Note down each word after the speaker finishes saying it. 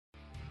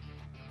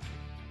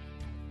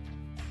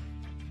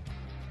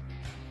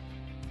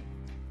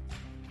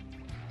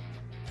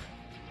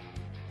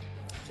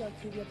you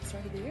like TV at the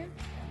start of the year?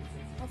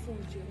 I'll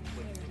forward you.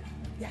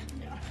 Yeah.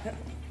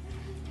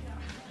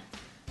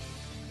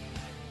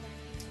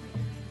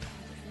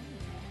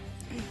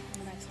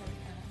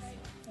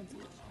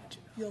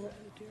 You'll do it.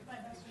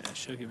 Yeah,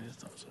 she'll give me the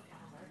thumbs up.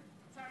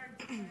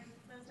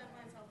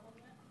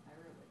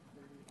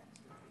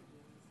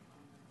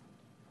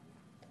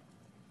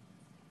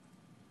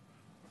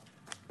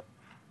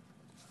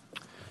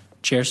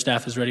 Chair,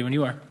 staff is ready when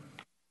you are.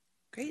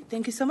 Great,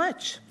 thank you so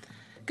much.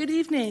 Good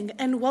evening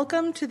and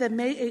welcome to the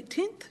May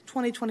 18th,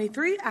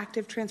 2023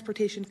 Active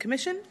Transportation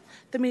Commission.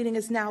 The meeting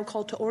is now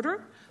called to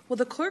order. Will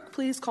the clerk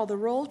please call the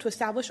roll to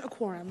establish a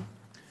quorum?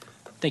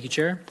 Thank you,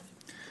 Chair.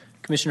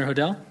 Commissioner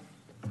Hodel?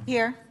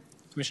 Here.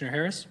 Commissioner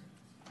Harris?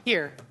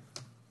 Here.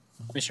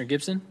 Commissioner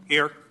Gibson?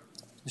 Here.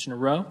 Commissioner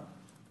Rowe?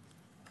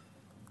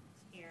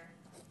 Here.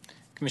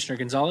 Commissioner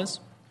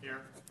Gonzalez?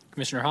 Here.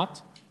 Commissioner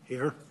Hopt?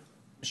 Here.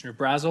 Commissioner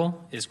Brazel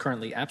is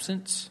currently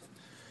absent.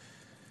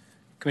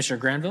 Commissioner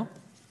Granville?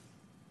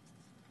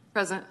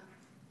 Present.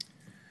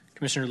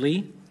 Commissioner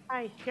Lee?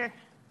 Hi, here.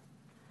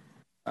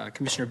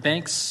 Commissioner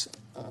Banks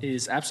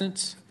is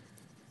absent.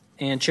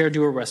 And Chair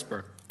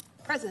Dewar-Westbrook.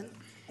 Present.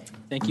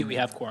 Thank you. We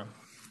have quorum.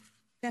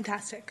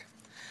 Fantastic.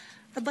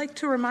 I'd like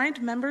to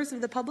remind members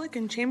of the public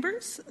in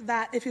chambers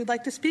that if you'd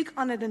like to speak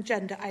on an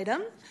agenda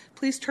item,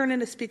 please turn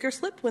in a speaker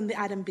slip when the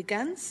item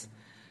begins.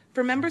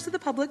 For members of the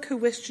public who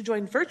wish to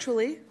join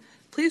virtually,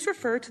 please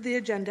refer to the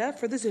agenda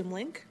for the Zoom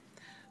link.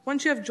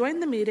 Once you have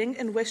joined the meeting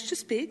and wish to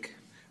speak,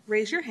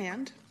 raise your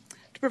hand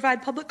to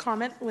provide public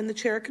comment when the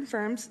chair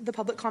confirms the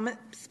public comment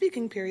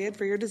speaking period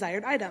for your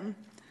desired item.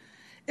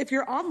 If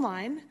you're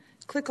online,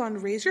 click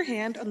on Raise Your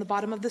Hand on the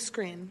bottom of the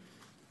screen.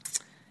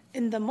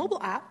 In the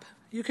mobile app,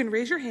 you can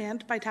raise your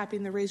hand by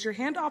tapping the Raise Your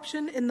Hand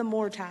option in the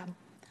More tab.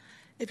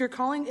 If you're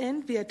calling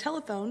in via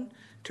telephone,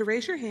 to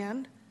raise your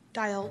hand,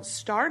 dial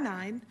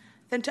 *9,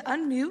 then to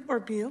unmute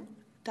or mute,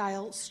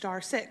 dial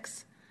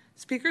 *6.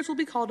 Speakers will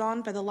be called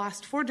on by the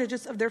last 4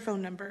 digits of their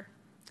phone number.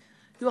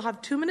 You will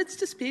have 2 minutes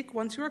to speak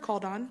once you are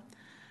called on.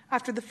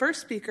 After the first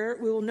speaker,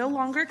 we will no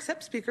longer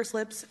accept speaker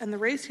slips and the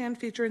raised hand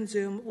feature in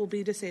Zoom will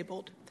be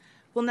disabled.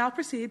 We'll now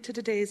proceed to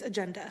today's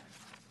agenda.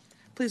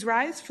 Please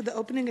rise for the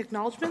opening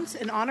acknowledgments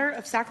in honor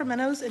of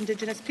Sacramento's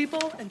indigenous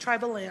people and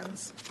tribal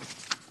lands.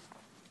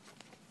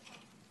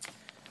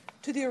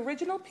 To the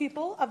original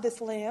people of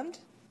this land,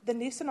 the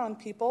Nisenan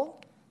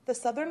people, the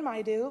Southern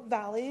Maidu,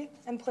 Valley,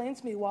 and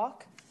Plains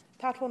Miwok,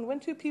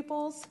 Patwin-Wintu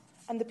peoples,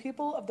 and the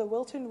people of the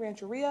Wilton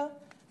Rancheria,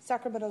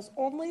 Sacramento's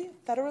only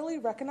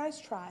federally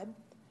recognized tribe,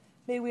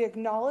 may we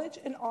acknowledge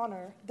and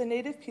honor the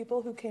Native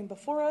people who came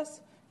before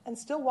us and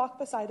still walk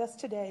beside us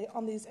today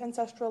on these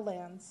ancestral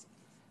lands.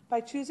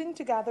 By choosing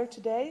to gather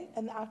today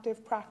in the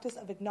active practice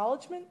of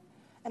acknowledgement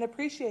and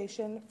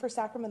appreciation for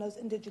Sacramento's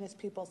indigenous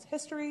people's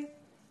history,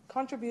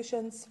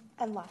 contributions,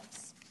 and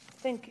lives.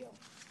 Thank you.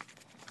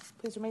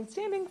 Please remain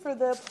standing for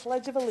the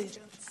Pledge of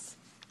Allegiance.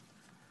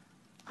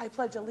 I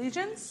pledge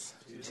allegiance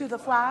to the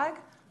flag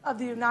of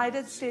the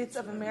United States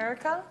of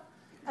America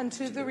and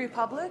to the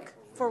republic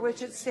for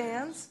which it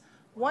stands,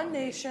 one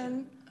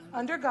nation,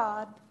 under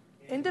God,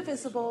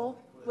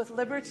 indivisible, with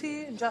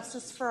liberty and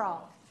justice for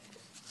all.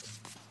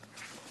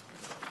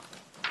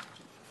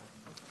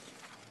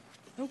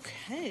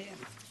 Okay.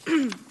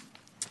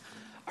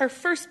 Our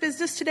first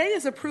business today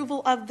is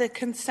approval of the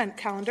consent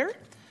calendar.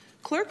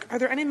 Clerk, are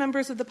there any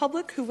members of the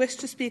public who wish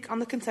to speak on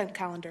the consent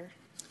calendar?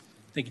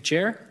 Thank you,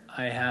 Chair.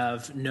 I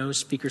have no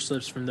speaker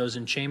slips from those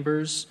in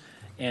chambers,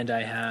 and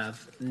I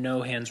have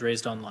no hands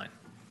raised online.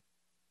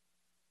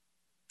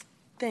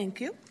 Thank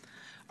you.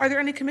 Are there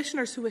any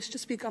commissioners who wish to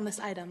speak on this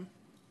item?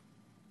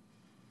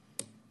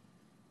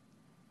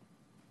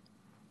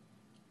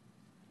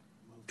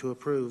 To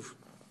approve.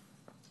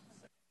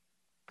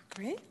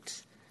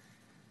 Great.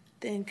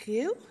 Thank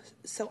you.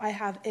 So I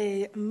have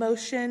a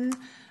motion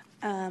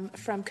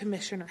from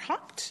Commissioner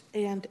Hopt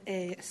and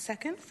a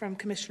second from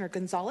Commissioner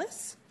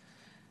Gonzalez.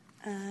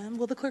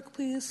 Will the clerk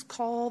please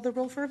call the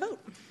roll for a vote?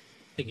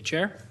 Thank you,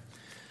 Chair.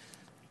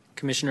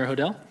 Commissioner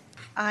Hodel?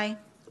 Aye.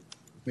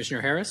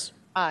 Commissioner Harris?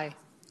 Aye.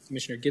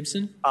 Commissioner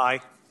Gibson?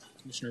 Aye.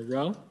 Commissioner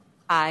Rowe?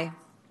 Aye.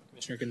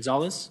 Commissioner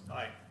Gonzalez?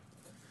 Aye.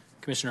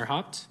 Commissioner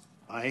Hopt?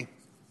 Aye.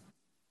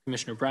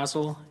 Commissioner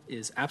Brazel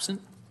is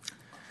absent.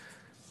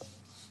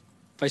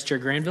 Vice Chair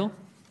Granville?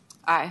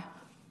 Aye.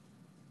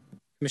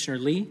 Commissioner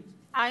Lee?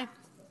 Aye.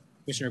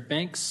 Commissioner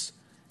Banks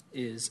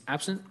is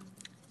absent.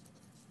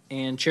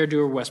 And Chair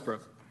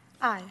Dewar-Westbrook?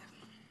 Aye.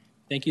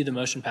 Thank you. The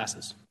motion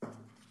passes.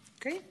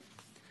 Great.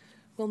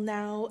 We'll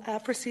now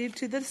proceed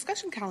to the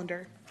discussion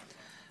calendar.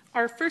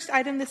 Our first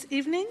item this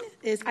evening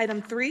is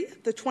item 3,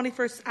 the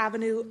 21st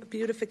Avenue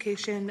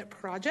Beautification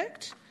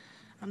Project.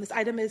 This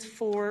item is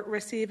for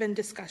receive and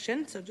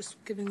discussion, so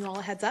just giving you all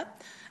a heads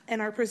up.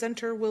 And our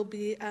presenter will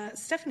be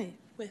Stephanie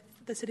with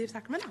the City of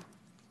Sacramento.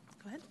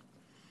 Go ahead.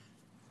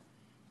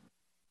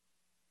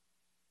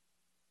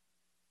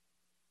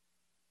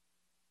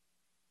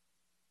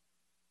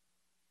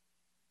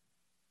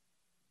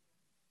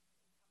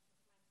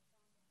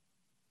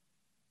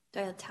 Do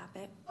I tap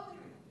it?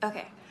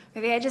 Okay.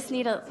 Maybe I just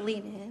need to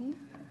lean in.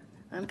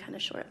 I'm kind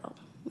of short. I'll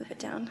move it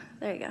down.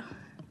 There you go.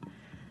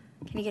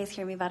 Can you guys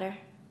hear me better?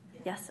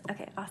 Yes?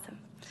 Okay, awesome.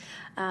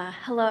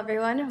 Hello,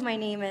 everyone. My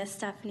name is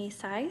Stephanie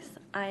Size.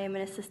 I am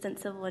an assistant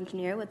civil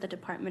engineer with the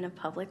Department of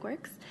Public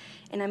Works,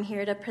 and I'm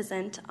here to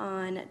present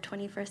on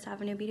 21st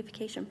Avenue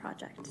Beautification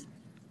Project.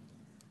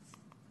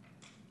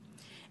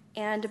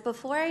 And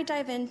before I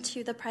dive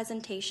into the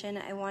presentation,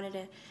 I wanted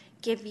to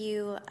give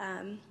you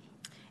an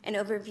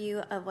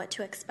overview of what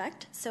to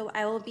expect. So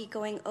I will be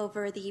going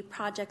over the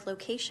project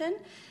location,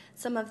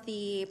 some of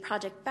the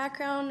project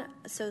background,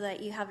 so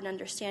that you have an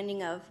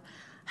understanding of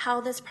how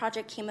this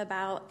project came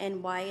about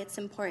and why it's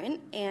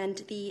important,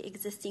 and the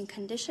existing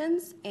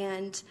conditions,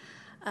 and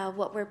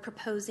what we're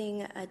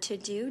proposing to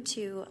do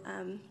to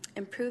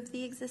improve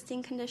the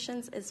existing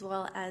conditions, as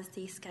well as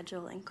the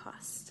schedule and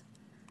cost.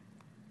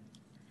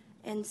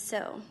 And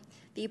so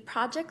the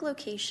project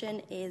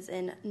location is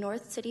in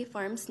North City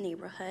Farms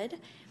neighborhood.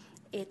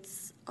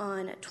 It's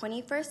on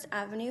 21st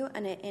Avenue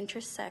and it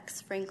intersects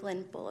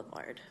Franklin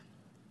Boulevard.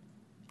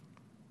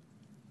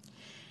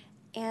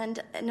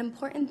 And an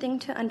important thing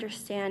to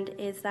understand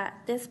is that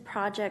this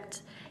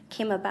project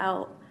came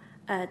about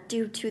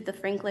due to the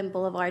Franklin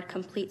Boulevard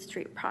Complete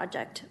Street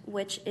project,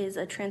 which is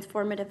a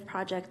transformative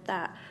project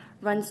that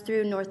runs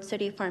through North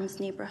City Farms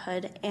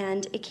neighborhood.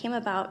 And it came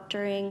about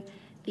during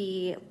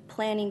the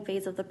planning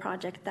phase of the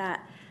project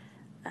that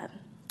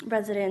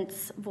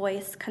residents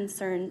voiced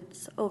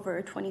concerns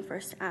over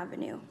 21st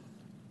Avenue.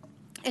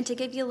 And to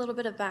give you a little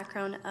bit of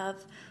background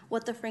of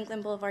what the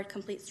Franklin Boulevard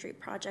Complete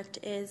Street project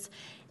is,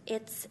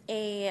 it's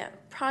a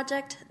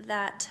project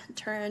that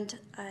turned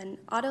an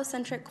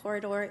auto-centric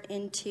corridor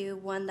into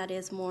one that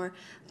is more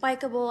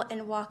bikeable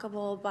and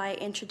walkable by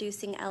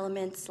introducing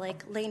elements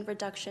like lane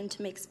reduction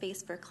to make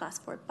space for Class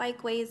 4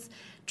 bikeways,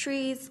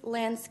 trees,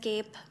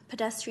 landscape,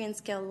 pedestrian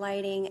scale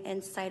lighting,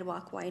 and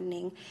sidewalk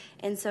widening.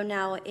 And so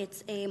now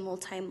it's a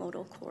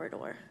multimodal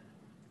corridor.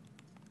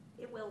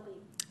 It will be.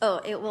 Oh,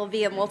 it will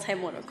be a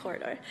multimodal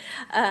corridor.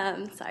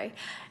 Sorry.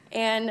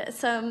 And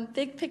some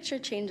big picture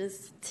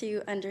changes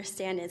to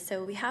understand it.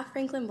 So we have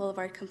Franklin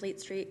Boulevard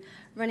Complete Street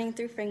running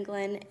through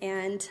Franklin,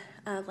 and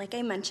like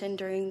I mentioned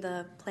during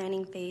the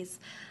planning phase,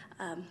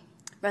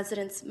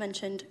 residents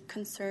mentioned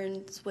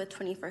concerns with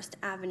 21st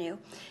Avenue.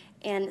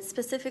 And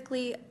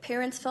specifically,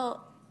 parents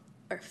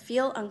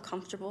feel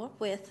uncomfortable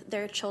with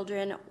their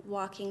children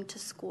walking to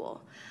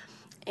school.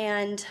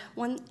 And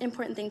one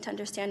important thing to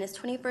understand is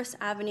 21st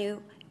Avenue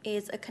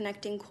is a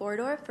connecting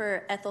corridor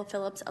for Ethel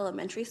Phillips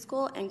Elementary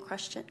School and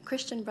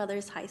Christian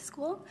Brothers High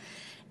School.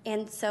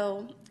 And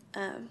so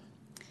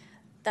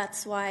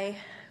that's why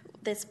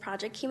this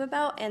project came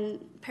about. And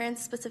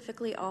parents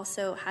specifically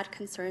also had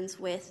concerns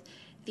with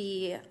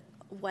the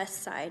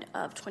west side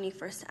of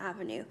 21st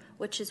Avenue,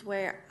 which is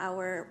where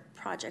our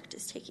project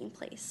is taking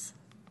place.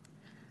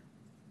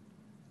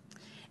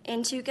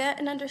 And to get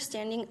an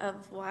understanding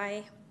of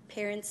why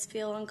parents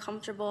feel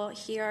uncomfortable,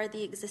 here are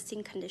the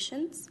existing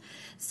conditions.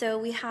 So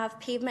we have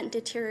pavement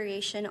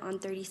deterioration on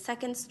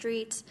 32nd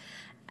Street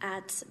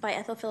by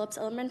Ethel Phillips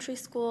Elementary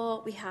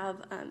School. We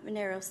have a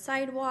narrow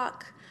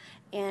sidewalk,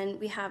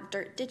 and we have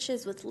dirt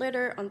ditches with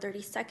litter on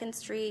 32nd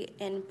Street,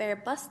 and bare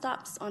bus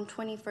stops on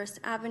 21st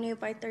Avenue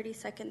by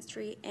 32nd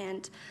Street,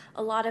 and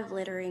a lot of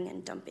littering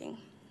and dumping,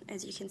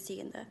 as you can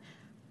see in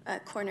the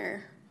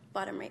corner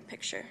bottom right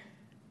picture.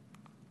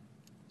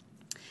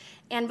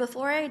 And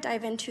before I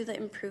dive into the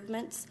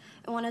improvements,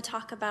 I want to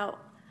talk about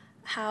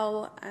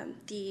how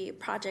the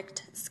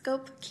project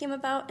scope came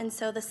about. And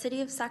so the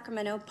City of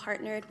Sacramento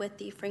partnered with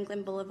the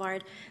Franklin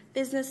Boulevard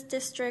Business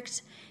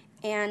District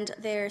and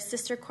their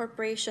sister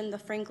corporation, the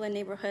Franklin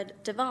Neighborhood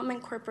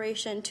Development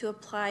Corporation, to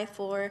apply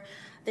for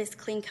this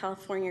Clean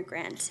California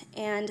grant.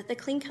 And the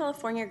Clean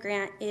California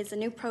grant is a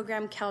new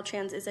program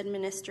Caltrans is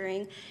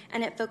administering,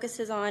 and it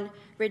focuses on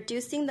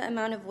reducing the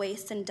amount of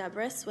waste and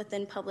debris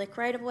within public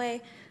right-of-way,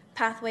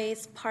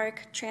 pathways,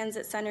 park,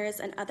 transit centers,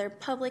 and other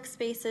public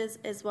spaces,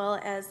 as well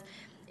as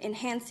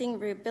enhancing,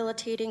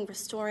 rehabilitating,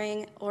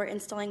 restoring, or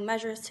installing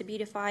measures to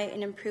beautify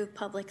and improve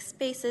public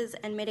spaces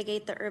and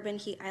mitigate the urban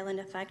heat island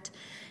effect,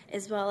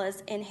 as well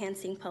as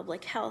enhancing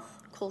public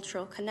health,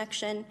 cultural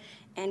connection,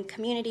 and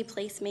community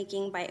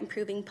placemaking by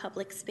improving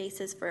public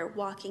spaces for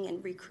walking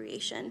and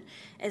recreation,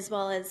 as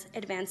well as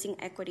advancing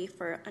equity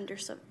for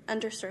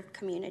underserved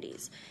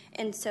communities.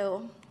 And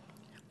so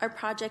our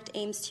project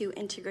aims to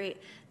integrate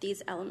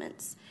these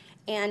elements.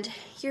 And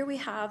here we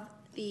have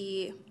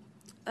the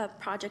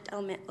project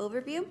element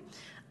overview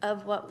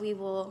of what we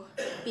will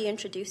be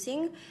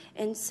introducing.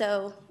 And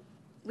so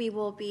we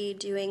will be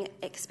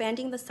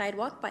expanding the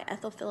sidewalk by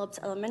Ethel Phillips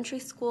Elementary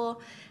School,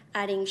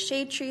 adding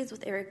shade trees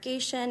with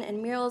irrigation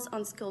and murals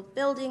on school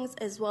buildings,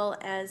 as well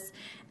as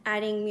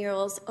adding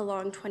murals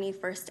along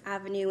 21st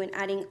Avenue and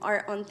adding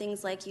art on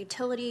things like a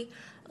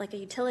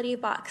utility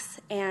box,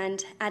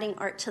 and adding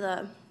art to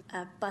the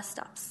bus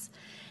stops.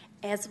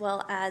 As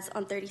well as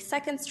on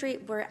 32nd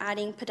Street, we're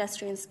adding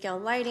pedestrian scale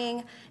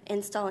lighting,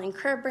 installing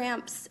curb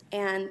ramps,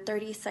 and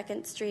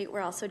 32nd Street,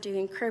 we're also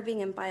doing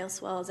curbing and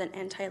bioswales and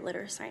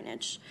anti-litter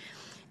signage.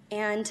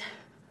 And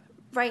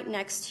right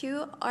next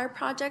to our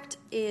project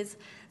is,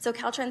 so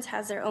Caltrans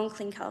has their own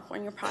Clean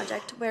California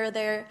project where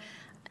they're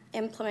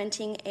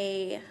implementing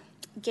a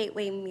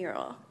gateway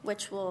mural,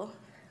 which will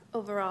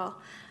overall,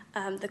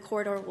 the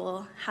corridor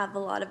will have a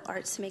lot of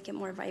art to make it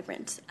more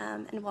vibrant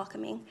and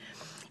welcoming.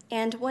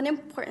 And one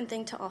important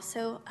thing to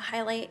also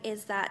highlight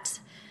is that,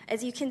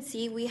 as you can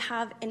see, we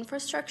have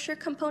infrastructure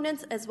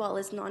components as well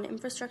as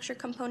non-infrastructure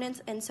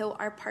components. And so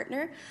our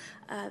partner,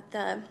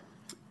 the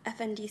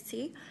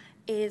FNDC,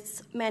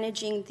 is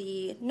managing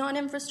the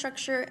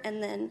non-infrastructure,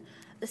 and then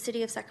the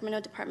City of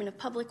Sacramento Department of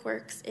Public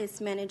Works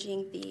is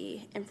managing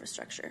the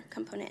infrastructure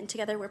component. And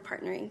together we're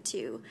partnering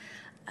to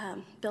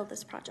build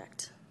this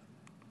project.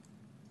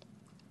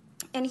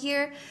 And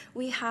here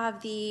we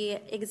have the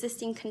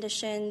existing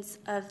conditions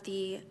of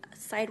the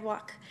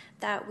sidewalk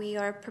that we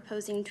are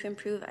proposing to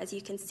improve. As you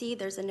can see,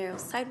 there's a narrow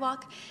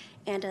sidewalk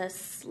and a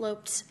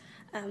sloped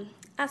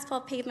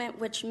asphalt pavement,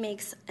 which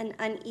makes an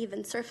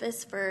uneven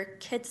surface for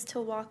kids to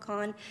walk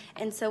on.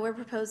 And so we're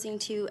proposing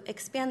to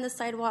expand the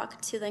sidewalk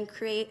to then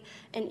create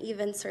an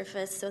even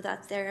surface so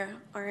that there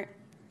aren't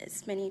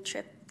as many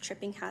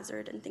tripping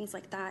hazard and things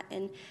like that.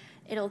 And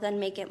it'll then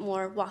make it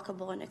more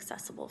walkable and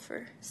accessible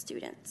for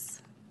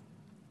students.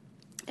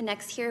 And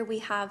next here we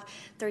have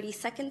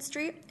 32nd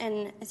Street,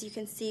 and as you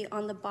can see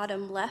on the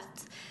bottom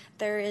left,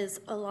 there is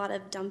a lot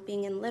of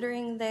dumping and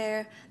littering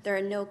there. There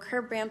are no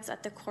curb ramps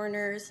at the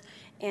corners,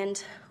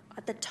 and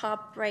at the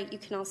top right you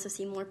can also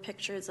see more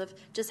pictures of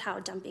just how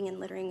dumping and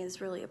littering is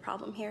really a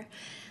problem here.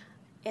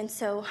 And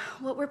so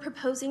what we're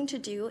proposing to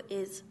do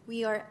is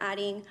we are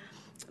adding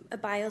a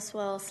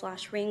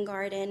bioswale/rain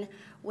garden,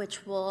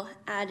 which will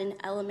add an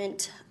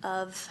element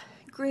of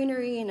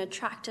greenery and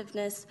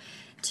attractiveness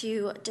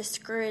to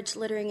discourage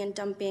littering and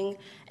dumping,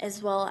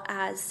 as well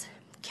as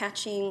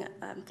catching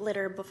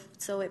litter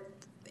so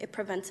it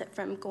prevents it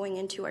from going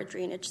into our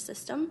drainage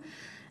system,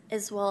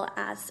 as well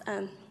as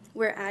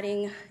we're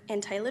adding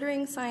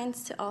anti-littering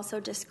signs to also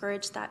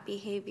discourage that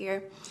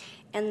behavior.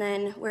 And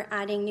then we're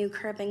adding new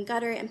curb and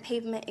gutter and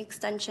pavement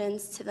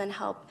extensions to then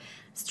help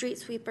street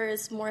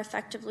sweepers more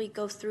effectively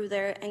go through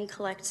there and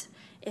collect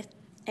if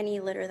any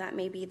litter that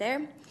may be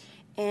there.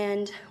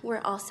 And we're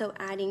also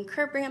adding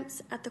curb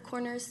ramps at the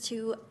corners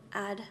to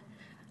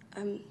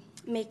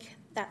make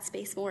that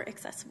space more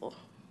accessible.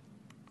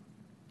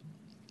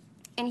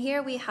 And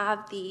here we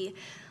have the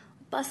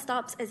bus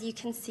stops. As you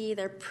can see,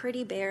 they're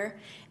pretty bare.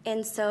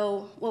 And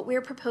so what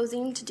we're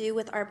proposing to do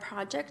with our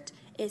project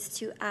is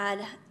to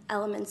add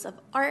elements of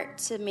art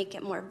to make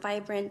it more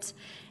vibrant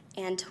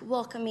and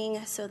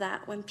welcoming so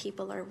that when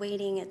people are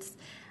waiting, it's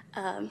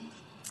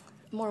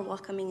more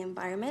welcoming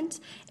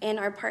environment. And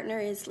our partner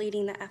is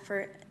leading the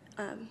effort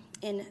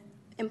in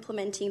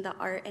implementing the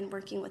art and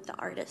working with the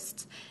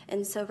artists.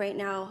 And so right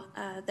now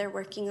they're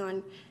working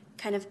on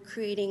kind of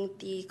creating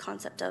the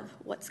concept of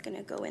what's going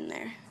to go in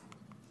there.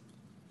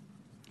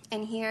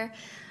 And here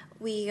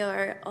we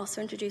are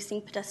also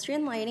introducing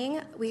pedestrian lighting.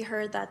 We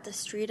heard that the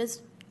street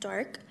is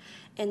dark,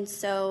 and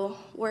so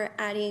we're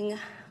adding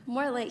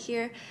more light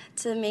here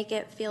to make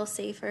it feel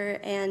safer.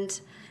 And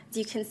as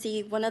you can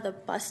see, one of the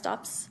bus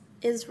stops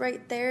is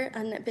right there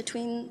and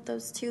between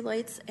those two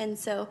lights. And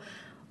so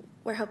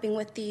we're hoping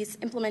with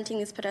implementing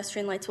these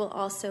pedestrian lights, we'll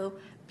also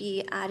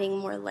be adding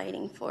more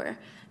lighting for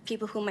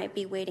people who might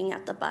be waiting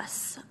at the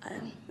bus.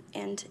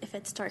 And if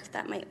it's dark,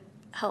 that might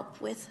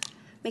help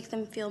make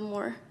them feel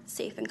more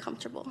safe and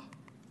comfortable.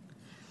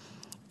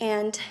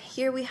 And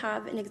here we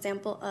have an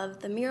example of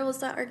the murals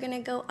that are going to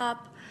go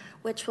up,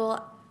 which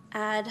will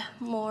add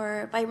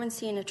more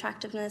vibrancy and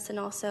attractiveness, and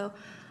also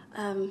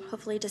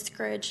hopefully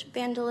discourage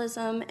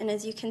vandalism. And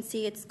as you can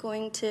see, it's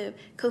going to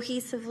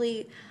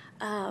cohesively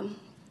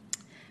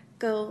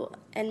go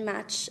and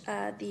match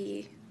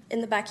in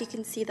the back you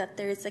can see that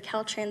there's a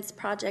Caltrans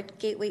project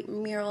gateway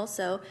mural,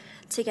 so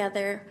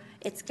together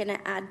it's going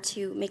to add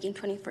to making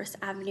 21st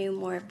Avenue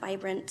more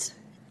vibrant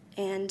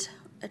and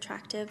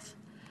attractive.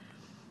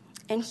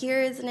 And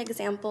here is an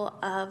example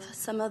of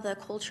some of the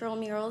cultural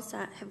murals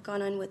that have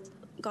gone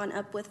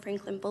up with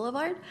Franklin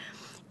Boulevard.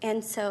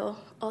 And so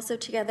also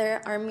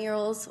together our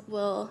murals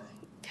will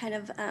kind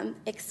of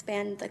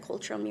expand the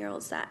cultural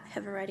murals that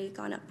have already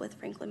gone up with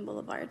Franklin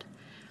Boulevard.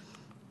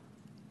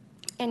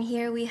 And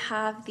here we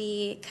have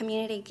the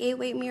Community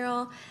Gateway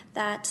mural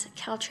that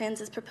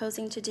Caltrans is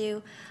proposing to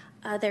do.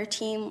 Their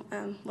team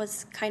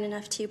was kind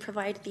enough to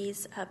provide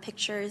these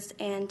pictures,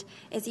 and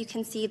as you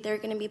can see, they're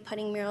going to be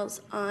putting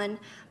murals on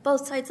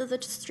both sides of the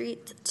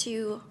street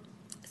to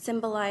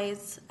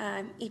symbolize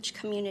each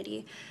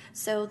community.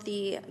 So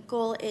the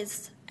goal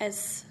is,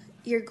 as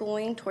you're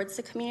going towards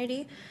the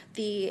community,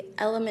 the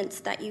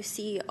elements that you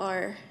see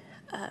are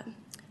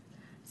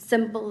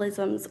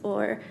symbolisms,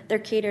 or they're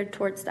catered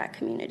towards that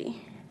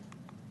community.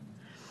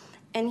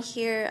 And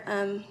here,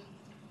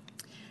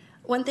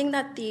 one thing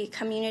that the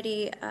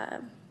community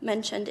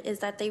mentioned is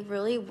that they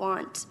really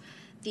want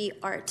the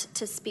art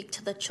to speak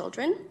to the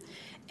children.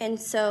 And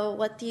so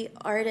what the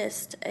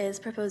artist is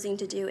proposing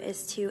to do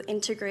is to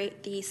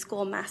integrate the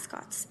school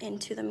mascots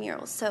into the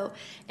murals. So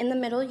in the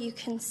middle, you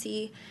can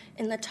see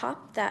in the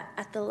top that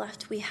at the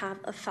left we have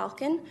a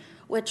falcon,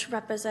 which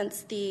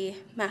represents the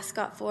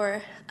mascot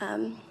for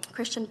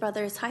Christian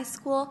Brothers High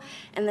School.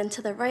 And then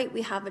to the right,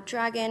 we have a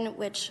dragon,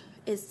 which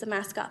is the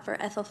mascot for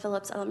Ethel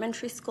Phillips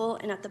Elementary School.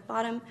 And at the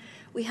bottom,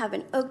 we have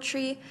an oak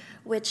tree,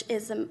 which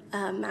is a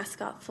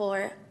mascot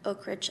for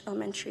Oak Ridge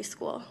Elementary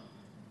School.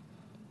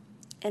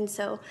 And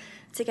so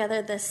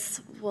together this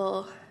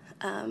will,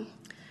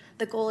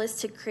 the goal is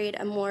to create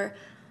a more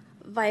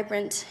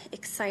vibrant,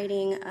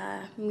 exciting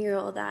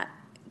mural that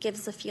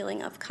gives the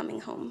feeling of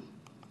coming home.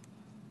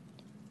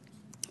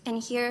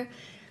 And here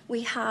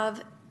we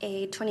have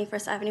a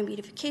 21st Avenue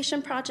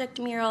Beautification Project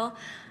mural.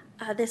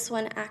 This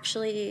one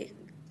actually,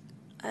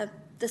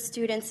 the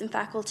students and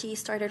faculty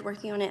started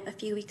working on it a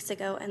few weeks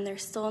ago, and they're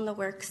still in the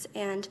works.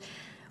 And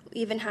we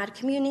even had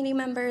community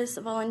members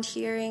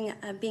volunteering,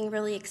 being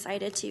really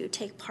excited to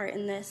take part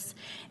in this.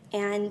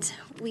 And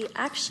we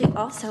actually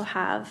also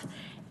have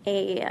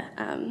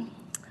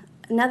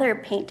another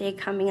paint day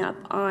coming up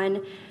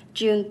on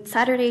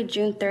Saturday,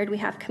 June 3rd. We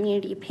have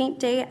Community Paint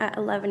Day at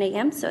 11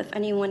 a.m. So if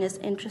anyone is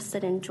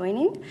interested in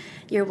joining,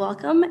 you're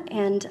welcome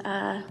and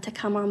to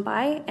come on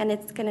by. And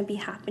it's going to be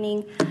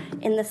happening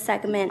in the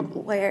segment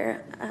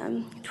where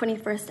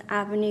 21st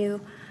Avenue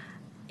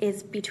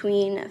is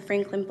between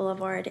Franklin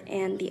Boulevard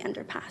and the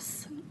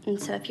underpass.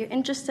 And so if you're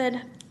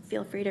interested,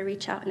 feel free to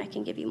reach out and I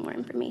can give you more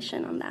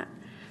information on that.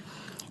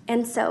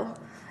 And so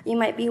you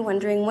might be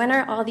wondering, when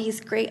are all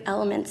these great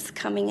elements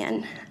coming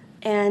in?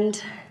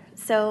 And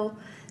so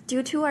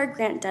due to our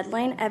grant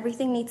deadline,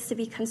 everything needs to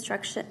be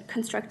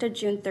constructed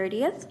June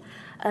 30th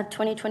of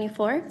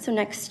 2024, so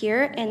next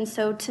year. And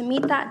so to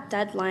meet that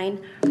deadline,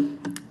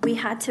 we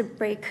had to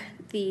break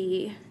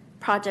the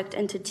project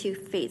into 2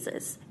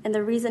 phases. And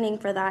the reasoning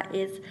for that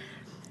is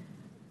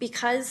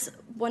because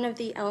one of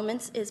the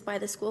elements is by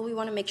the school, we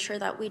want to make sure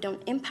that we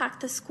don't impact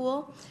the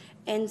school.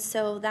 And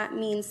so that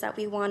means that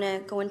we want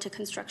to go into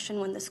construction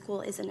when the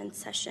school isn't in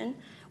session,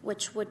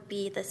 which would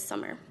be this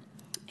summer.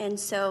 And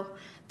so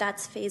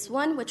that's phase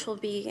 1, which will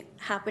be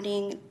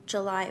happening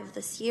July of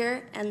this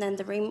year. And then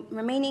the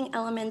remaining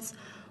elements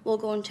will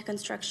go into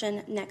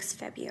construction next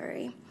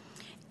February.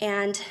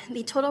 And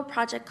the total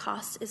project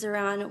cost is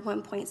around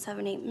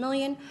 $1.78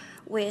 million,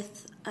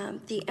 with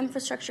the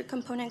infrastructure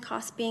component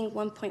cost being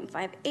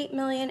 $1.58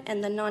 million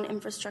and the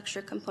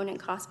non-infrastructure component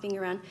cost being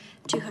around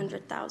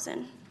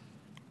 $200,000.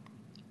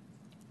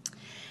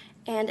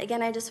 And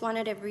again, I just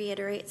wanted to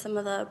reiterate some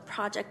of the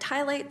project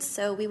highlights.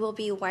 So we will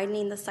be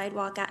widening the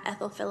sidewalk at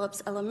Ethel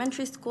Phillips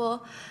Elementary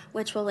School,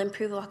 which will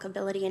improve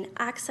walkability and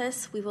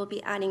access. We will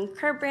be adding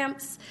curb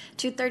ramps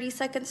to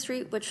 32nd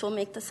Street, which will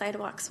make the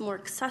sidewalks more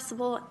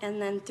accessible. And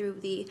then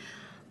through the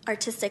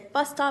artistic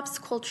bus stops,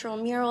 cultural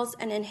murals,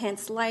 and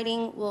enhanced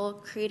lighting, will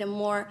create a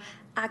more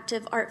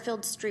active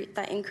art-filled street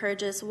that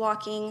encourages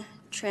walking,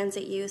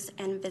 transit use,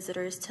 and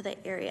visitors to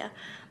the area.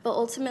 But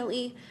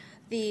ultimately,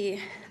 the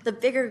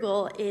bigger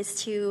goal is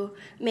to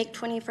make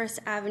 21st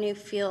Avenue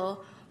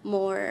feel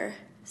more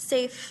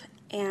safe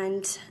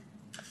and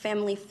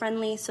family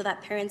friendly so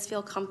that parents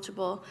feel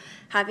comfortable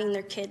having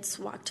their kids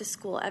walk to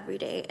school every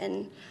day,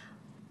 and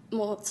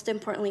most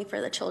importantly for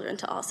the children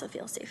to also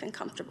feel safe and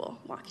comfortable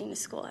walking to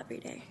school every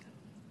day.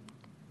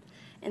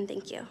 And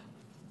thank you.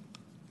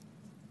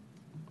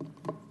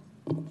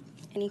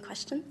 Any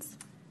questions?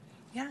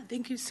 Yeah,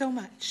 thank you so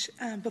much.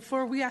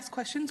 Before we ask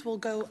questions, we'll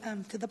go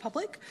to the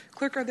public.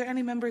 Clerk, are there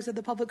any members of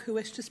the public who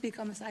wish to speak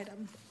on this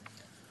item?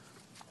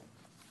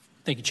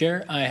 Thank you,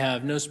 Chair. I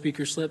have no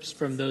speaker slips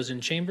from those in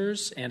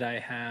chambers, and I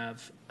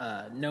have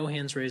no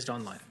hands raised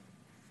online.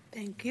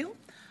 Thank you.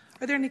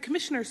 Are there any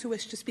commissioners who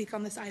wish to speak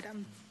on this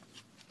item?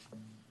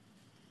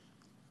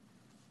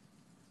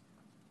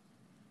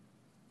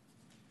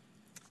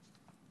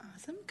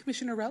 Awesome.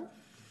 Commissioner Rowe?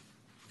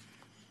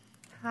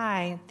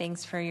 Hi,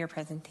 thanks for your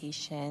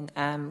presentation.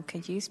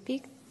 Could you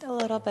speak a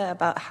little bit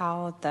about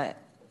how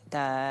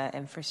the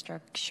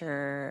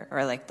infrastructure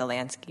or like the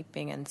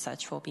landscaping and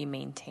such will be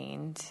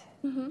maintained?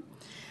 Mm-hmm.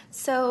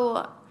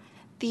 So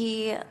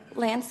the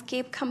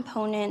landscape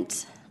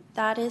component,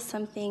 that is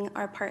something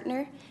our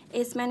partner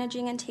is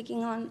managing and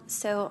taking on.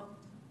 So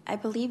I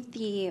believe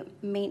the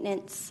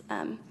maintenance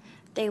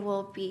they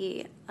will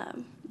be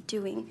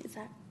doing, is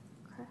that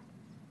correct?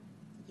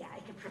 Yeah, I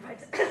can provide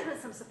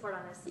some support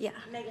on this. Yeah.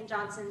 Megan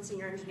Johnson,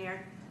 senior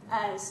engineer.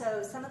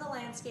 So some of the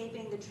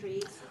landscaping, the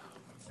trees.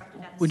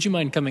 Would you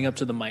mind coming up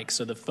to the mic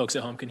so the folks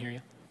at home can hear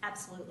you?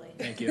 Absolutely.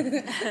 Thank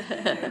you.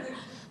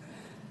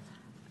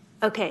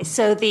 Okay,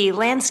 so the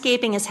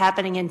landscaping is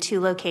happening in 2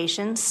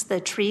 locations.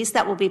 The trees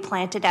that will be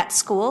planted at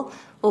school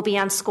will be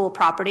on school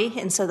property,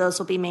 and so those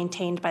will be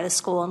maintained by the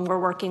school, and we're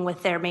working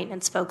with their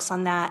maintenance folks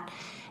on that.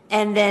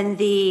 And then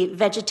the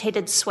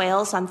vegetated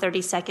swales on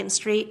 32nd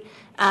Street,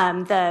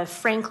 the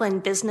Franklin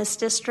Business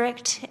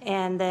District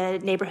and the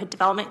Neighborhood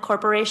Development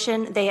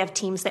Corporation, they have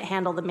teams that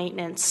handle the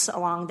maintenance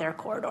along their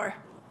corridor.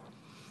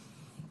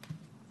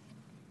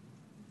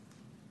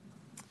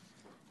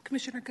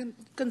 Commissioner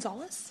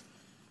Gonzalez.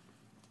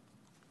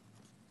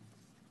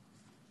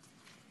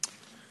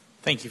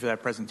 Thank you for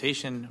that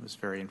presentation. It was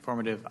very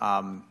informative.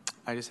 I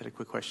just had a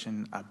quick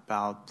question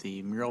about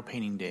the mural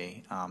painting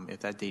day. If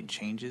that date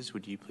changes,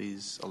 would you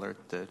please alert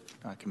the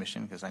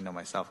commission? Because I know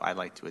myself, I'd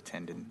like to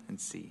attend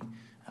and see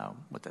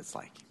what that's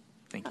like.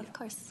 Thank you. Of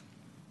course.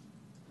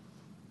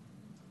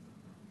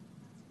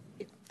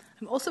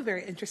 I'm also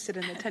very interested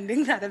in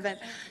attending that event.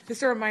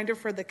 Just a reminder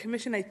for the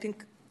commission, I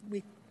think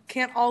we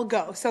can't all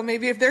go. So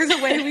maybe if there's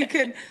a way we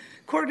could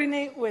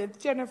coordinate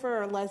with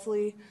Jennifer or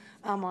Leslie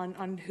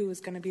on who is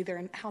going to be there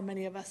and how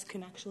many of us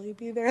can actually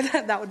be there,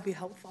 that would be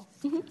helpful.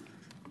 Mm-hmm.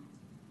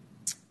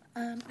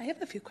 I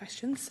have a few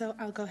questions, so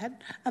I'll go ahead.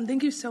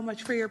 Thank you so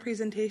much for your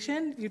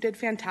presentation. You did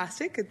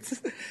fantastic.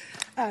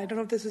 I don't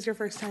know if this was your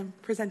first time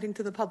presenting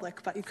to the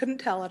public, but you couldn't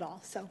tell at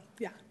all. So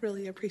yeah,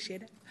 really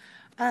appreciate it.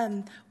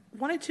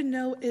 Wanted to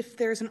know if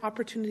there's an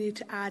opportunity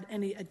to add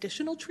any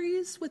additional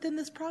trees within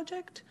this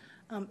project.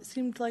 It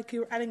seemed like you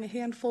were adding a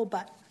handful,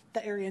 but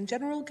the area in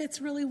general gets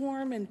really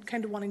warm, and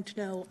kind of wanting to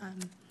know,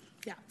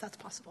 if that's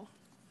possible.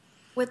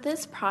 With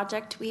this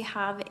project, we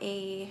have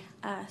a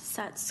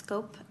set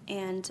scope,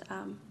 and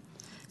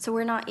so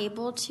we're not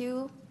able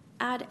to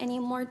add any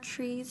more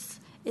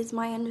trees, is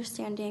my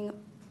understanding,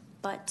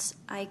 but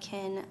I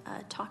can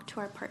talk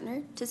to our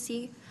partner to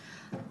see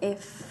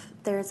if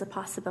there is a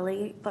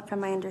possibility. But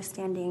from my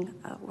understanding,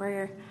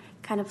 we're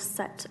kind of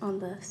set on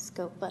the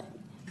scope, but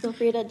feel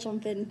free to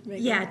jump in.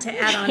 Megan. Yeah,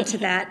 to add on to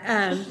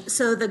that.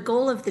 So the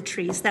goal of the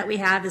trees that we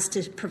have is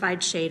to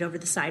provide shade over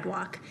the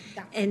sidewalk.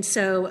 Yeah. And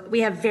so we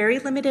have very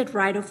limited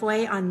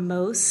right-of-way on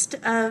almost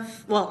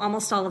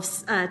all of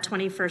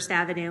 21st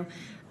Avenue.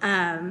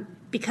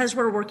 Because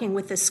we're working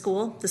with the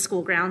school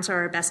grounds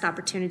are our best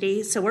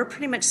opportunity. So we're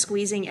pretty much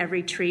squeezing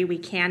every tree we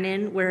can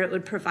in where it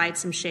would provide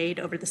some shade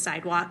over the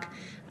sidewalk.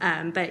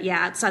 But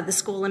yeah, outside the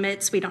school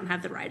limits, we don't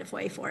have the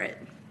right-of-way for it.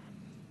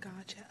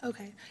 Gotcha.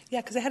 Okay.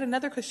 Yeah, because I had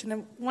another question.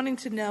 I'm wanting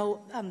to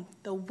know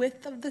the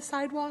width of the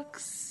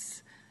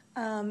sidewalks,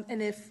 and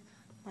if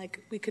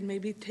we could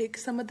maybe take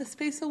some of the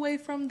space away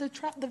from the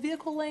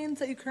vehicle lanes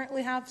that you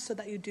currently have, so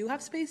that you do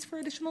have space for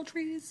additional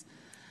trees,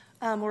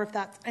 or if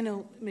that's, I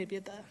know maybe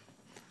at the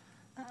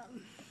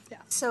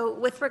So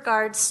with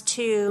regards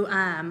to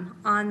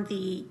on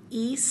the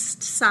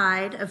east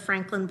side of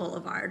Franklin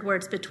Boulevard, where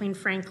it's between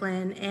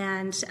Franklin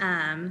and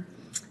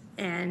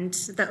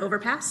the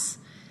overpass,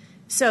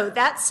 so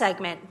that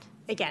segment,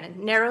 again,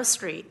 narrow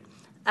street,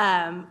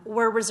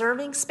 we're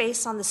reserving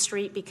space on the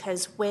street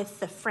because with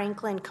the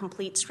Franklin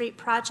Complete Street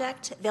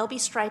project, they'll be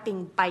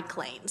striping bike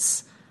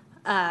lanes.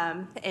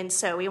 And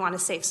so we want to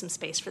save some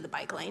space for the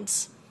bike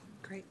lanes.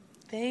 Great.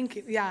 Thank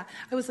you. Yeah,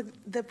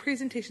 the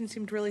presentation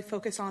seemed really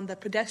focused on the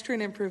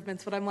pedestrian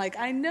improvements, but I'm like,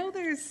 I know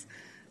there's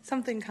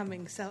something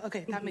coming. So,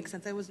 okay, that makes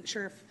sense. I wasn't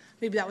sure if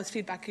maybe that was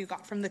feedback you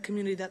got from the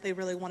community that they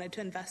really wanted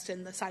to invest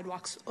in the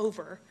sidewalks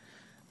over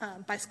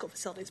bicycle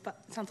facilities,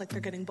 but it sounds like they're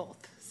getting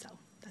both. So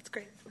that's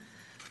great.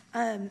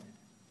 And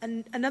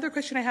another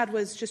question I had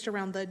was just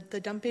around the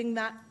dumping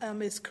that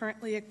is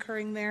currently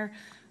occurring there.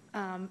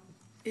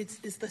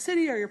 Is the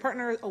city or your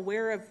partner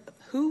aware of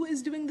who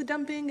is doing the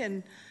dumping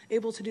and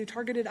able to do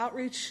targeted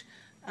outreach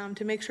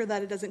to make sure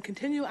that it doesn't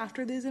continue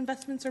after these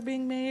investments are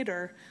being made?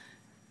 Or,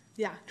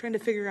 trying to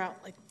figure out,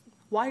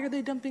 why are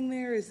they dumping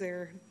there? Is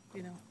there,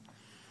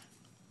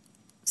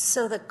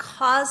 So the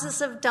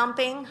causes of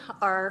dumping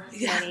are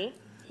many.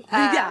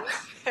 I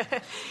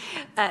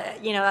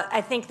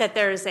think that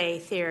there's a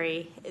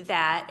theory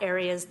that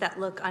areas that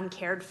look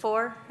uncared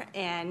for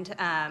and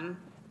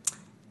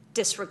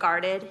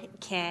disregarded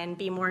can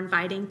be more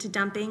inviting to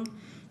dumping.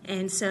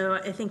 And so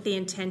I think the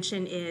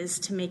intention is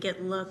to make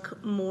it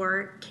look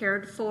more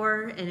cared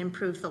for and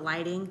improve the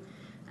lighting.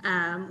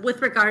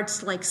 With regards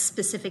to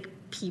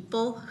specific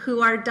people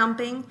who are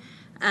dumping,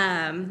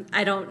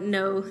 I don't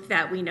know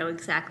that we know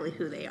exactly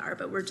who they are,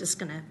 but we're just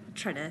going to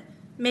try to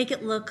make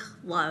it look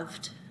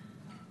loved.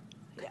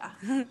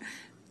 Yeah.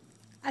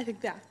 I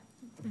think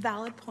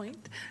valid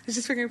point. I was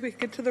just figuring if we could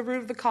get to the root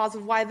of the cause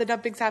of why the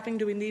dumping's happening.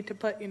 Do we need to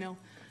put,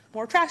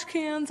 more trash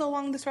cans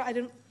along this road? I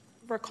didn't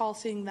recall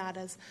seeing that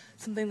as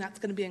something that's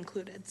going to be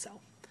included.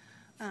 So,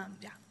 a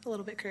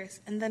little bit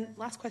curious. And then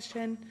last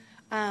question.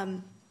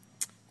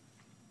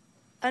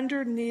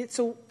 Underneath,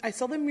 so I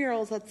saw the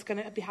murals that's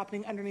going to be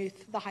happening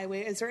underneath the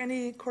highway. Is there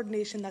any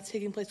coordination that's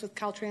taking place with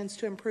Caltrans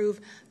to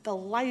improve the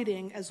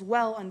lighting as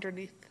well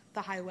underneath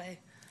the highway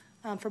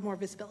for more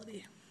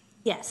visibility?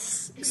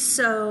 Yes.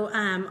 So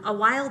a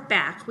while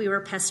back, we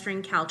were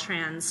pestering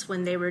Caltrans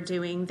when they were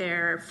doing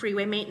their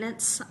freeway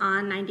maintenance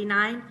on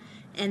 99,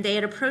 and they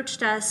had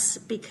approached us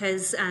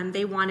because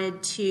they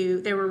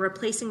were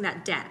replacing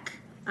that deck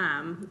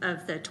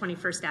of the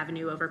 21st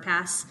Avenue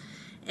overpass,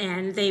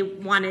 and they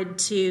wanted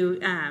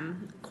to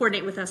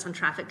coordinate with us on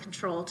traffic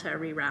control to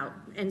reroute.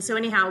 And so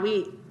anyhow,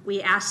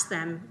 we asked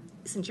them,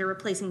 since you're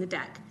replacing the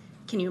deck,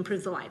 can you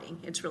improve the lighting?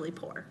 It's really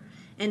poor.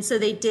 And so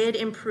they did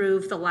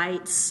improve the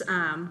lights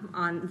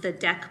on the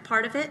deck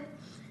part of it.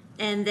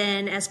 And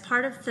then as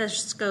part of the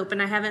scope,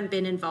 and I haven't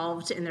been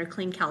involved in their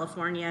Clean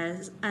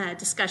California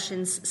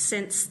discussions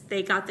since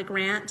they got the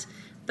grant,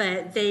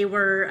 but they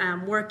were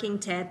working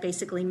to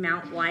basically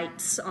mount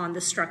lights on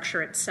the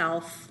structure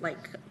itself,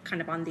 like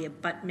kind of on the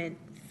abutment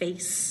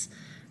face,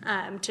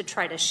 to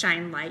try to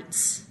shine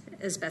lights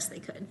as best they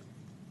could.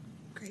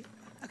 Great.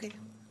 Okay.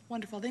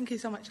 Wonderful. Thank you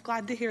so much.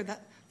 Glad to hear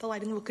that the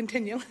lighting will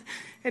continue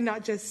and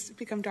not just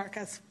become dark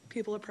as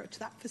people approach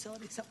that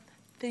facility. So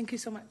thank you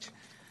so much.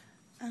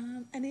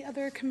 Any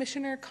other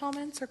commissioner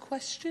comments or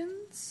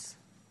questions?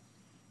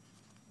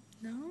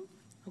 No?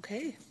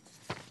 Okay.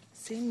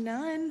 Seeing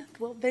none.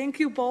 Well, thank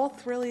you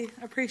both. Really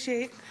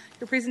appreciate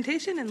your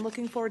presentation and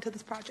looking forward to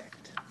this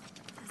project.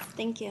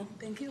 Thank you.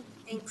 Thank you.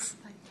 Thanks.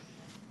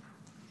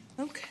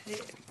 Bye. Okay.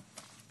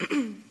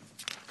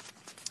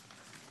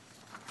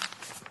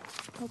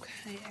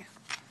 Okay.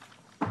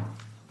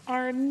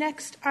 Our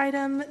next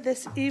item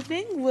this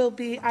evening will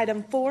be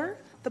item 4,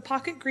 the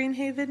Pocket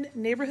Greenhaven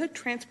Neighborhood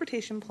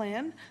Transportation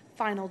Plan,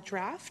 final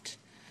draft.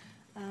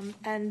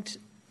 And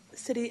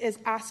city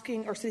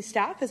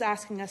staff is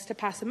asking us to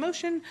pass a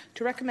motion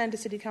to recommend to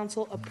City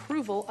Council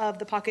approval of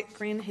the Pocket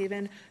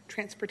Greenhaven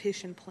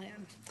Transportation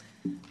Plan.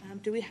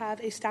 Do we have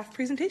a staff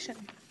presentation?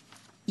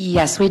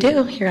 Yes, we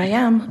do. Here I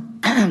am.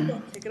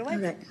 Take it away.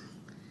 Okay.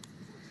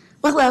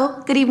 Well,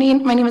 hello. Good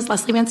evening. My name is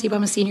Leslie Mancebo.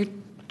 I'm a senior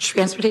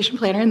transportation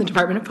planner in the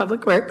Department of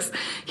Public Works,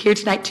 here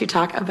tonight to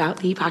talk about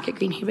the Pocket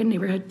Greenhaven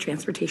Neighborhood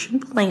Transportation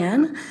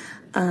Plan.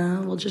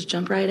 We'll just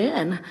jump right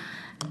in.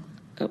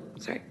 Oh,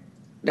 sorry.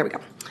 There we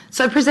go.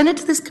 So I've presented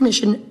to this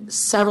commission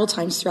several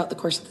times throughout the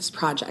course of this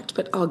project,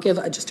 but I'll give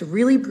just a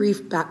really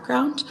brief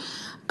background.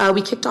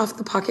 We kicked off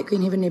the Pocket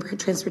Greenhaven Neighborhood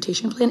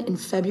Transportation Plan in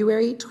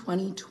February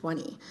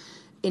 2020.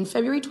 In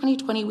February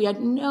 2020, we had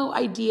no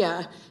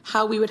idea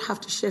how we would have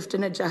to shift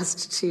and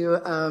adjust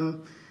to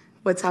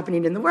what's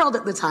happening in the world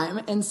at the time.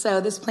 And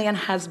so this plan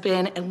has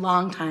been a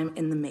long time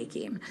in the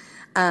making.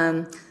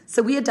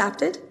 So we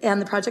adapted, and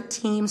the project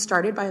team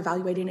started by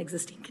evaluating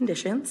existing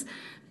conditions,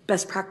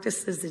 best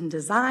practices in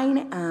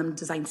design,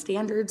 design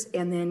standards,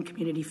 and then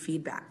community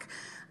feedback.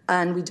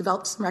 And we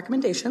developed some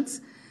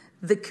recommendations.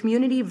 The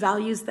community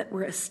values that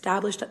were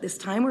established at this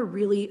time were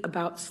really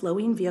about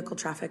slowing vehicle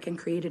traffic and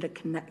creating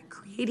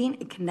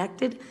a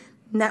connected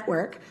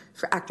network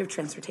for active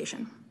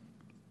transportation.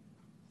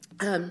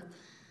 There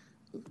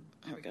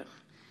we go.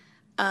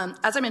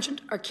 As I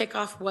mentioned, our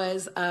kickoff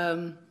was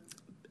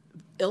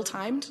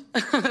ill-timed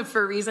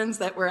for reasons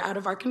that were out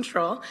of our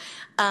control.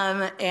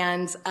 So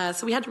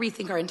we had to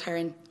rethink our entire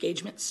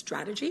engagement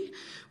strategy.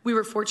 We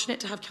were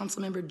fortunate to have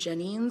Councilmember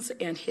Jennings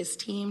and his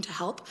team to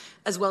help,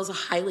 as well as a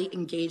highly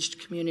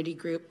engaged community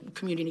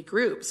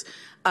groups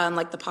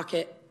like the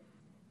Pocket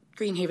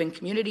Greenhaven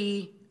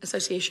Community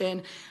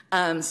Association,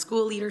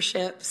 school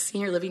leadership,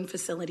 senior living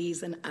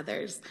facilities, and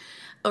others.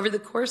 Over the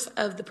course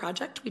of the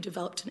project, we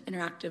developed an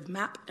interactive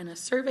map and a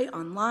survey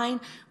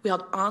online. We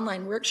held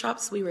online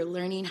workshops. We were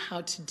learning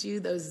how to do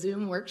those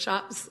Zoom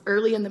workshops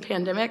early in the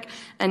pandemic,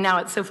 and now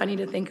it's so funny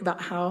to think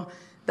about how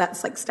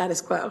that's like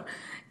status quo.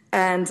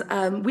 And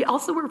we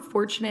also were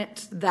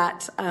fortunate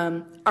that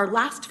our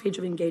last phase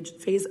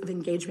of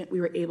engagement we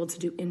were able to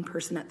do in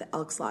person at the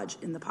Elks Lodge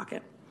in the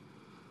Pocket.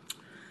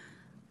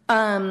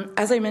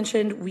 As I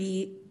mentioned,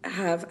 we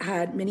have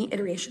had many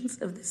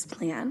iterations of this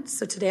plan.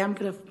 So today I'm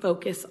going to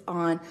focus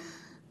on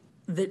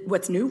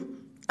what's new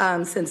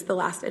since the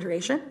last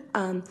iteration.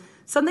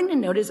 Something to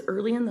note is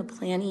early in the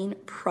planning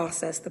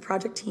process, the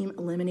project team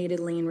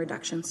eliminated lane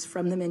reductions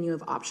from the menu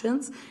of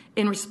options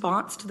in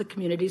response to the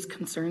community's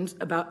concerns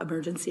about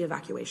emergency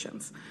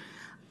evacuations.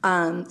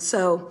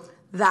 So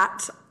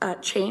that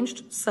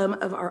changed some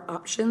of our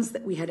options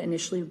that we had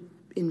initially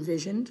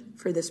envisioned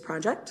for this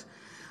project.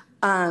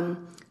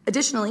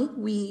 Additionally,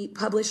 we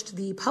published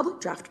the public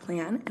draft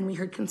plan, and we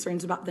heard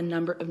concerns about the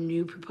number of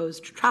new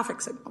proposed traffic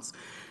signals.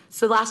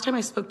 So last time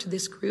I spoke to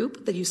this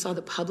group, that you saw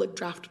the public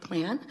draft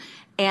plan,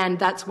 and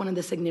that's one of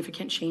the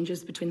significant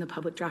changes between the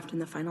public draft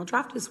and the final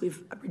draft is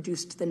we've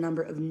reduced the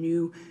number of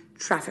new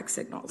traffic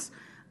signals.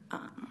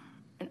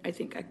 And I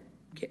think I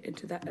get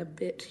into that a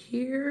bit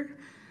here.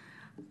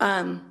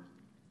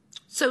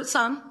 So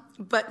some,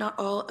 but not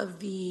all of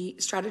the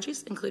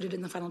strategies included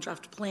in the final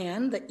draft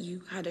plan that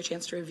you had a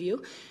chance to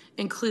review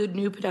include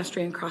new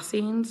pedestrian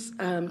crossings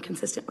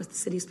consistent with the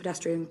city's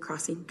pedestrian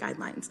crossing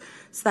guidelines.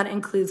 So that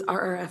includes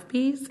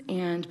RRFBs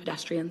and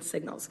pedestrian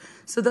signals.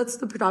 So that's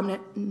the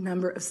predominant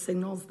number of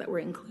signals that were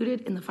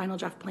included in the final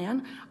draft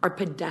plan are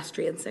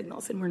pedestrian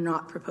signals, and we're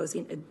not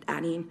proposing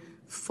adding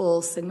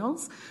full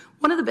signals.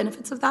 One of the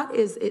benefits of that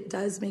is it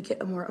does make it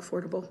a more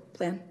affordable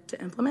plan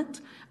to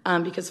implement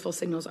because full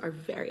signals are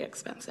very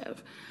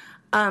expensive.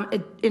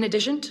 In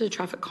addition to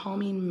traffic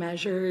calming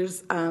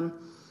measures, some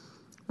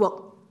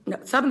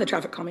of the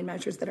traffic calming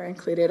measures that are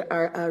included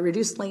are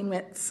reduced lane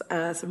widths,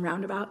 some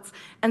roundabouts,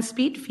 and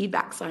speed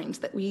feedback signs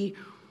that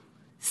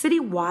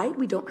citywide,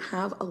 we don't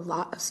have a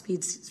lot of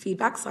speed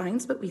feedback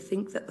signs, but we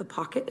think that the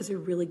Pocket is a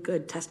really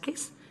good test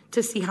case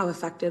to see how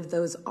effective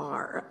those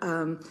are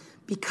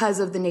because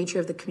of the nature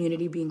of the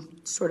community being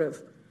sort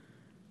of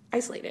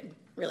isolated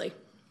really.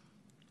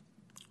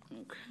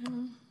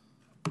 Okay.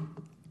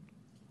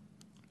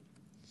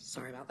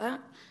 Sorry about that.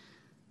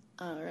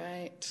 All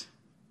right.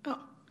 Oh,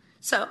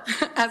 so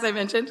as I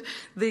mentioned,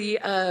 the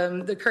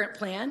current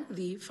plan,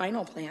 the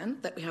final plan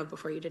that we have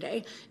before you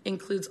today,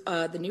 includes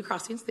the new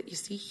crossings that you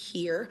see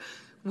here.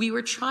 We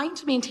were trying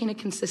to maintain a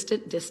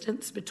consistent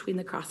distance between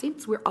the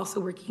crossings. We're also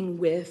working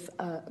with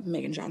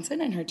Megan Johnson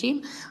and her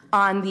team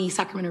on the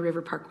Sacramento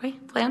River Parkway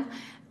plan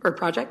or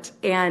project,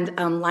 and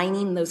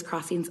lining those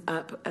crossings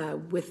up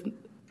with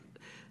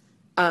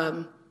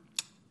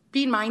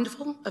being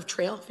mindful of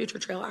future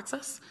trail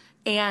access,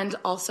 and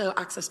also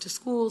access to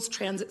schools,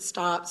 transit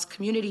stops,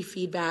 community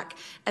feedback,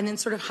 and then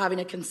sort of having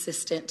a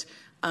consistent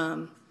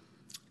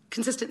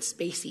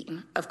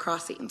spacing of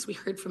crossings. We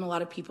heard from a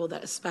lot of people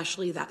that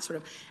especially that sort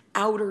of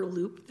outer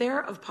loop there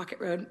of Pocket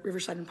Road,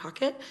 Riverside and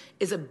Pocket,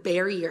 is a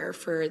barrier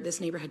for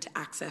this neighborhood to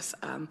access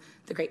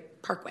the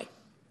Great Parkway.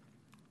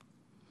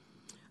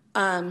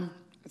 I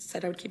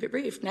said I would keep it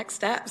brief. Next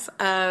steps.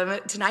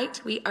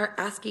 Tonight, we are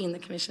asking the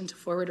Commission to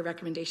forward a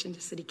recommendation to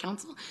City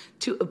Council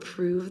to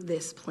approve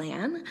this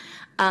plan.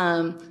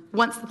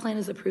 Once the plan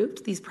is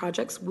approved, these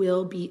projects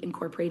will be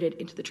incorporated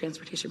into the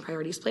Transportation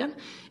Priorities Plan.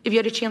 If you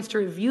had a chance to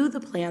review the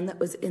plan that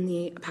was in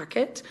the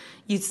packet,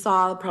 you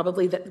saw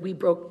probably that we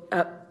broke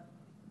up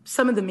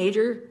some of the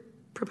major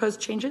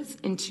proposed changes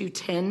into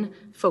 10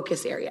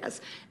 focus areas.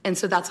 And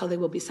so that's how they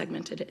will be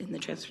segmented in the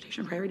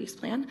Transportation Priorities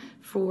Plan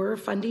for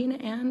funding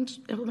and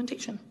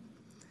implementation.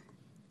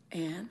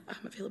 And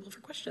I'm available for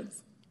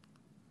questions.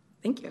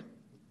 Thank you.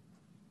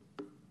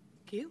 Thank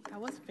you. That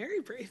was very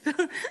brief.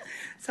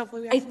 So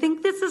hopefully I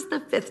think this is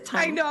the 5th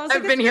time I know,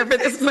 I've been here for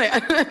this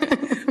plan.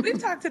 We've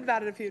talked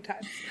about it a few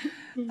times.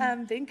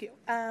 Thank you.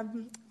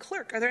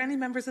 Clerk, are there any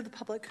members of the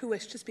public who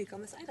wish to speak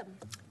on this item?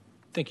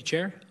 Thank you,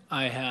 Chair.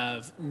 I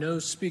have no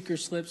speaker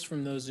slips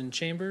from those in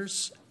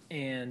chambers,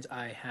 and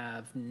I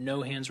have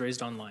no hands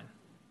raised online.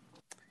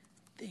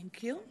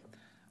 Thank you.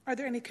 Are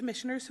there any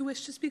commissioners who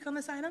wish to speak on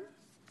this item?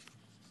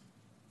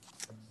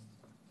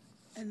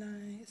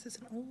 And is this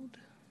an old?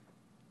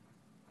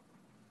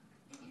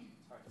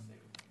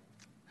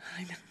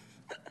 I know.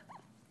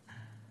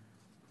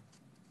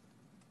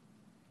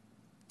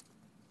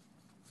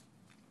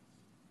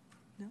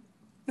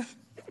 No?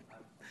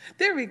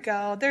 There we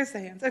go. There's the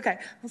hands. Okay. I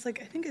was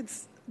like, I think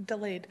it's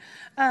delayed.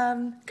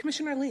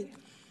 Commissioner Lee.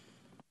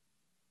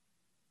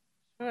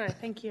 Sure,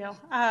 thank you.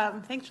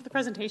 Thanks for the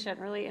presentation,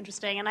 really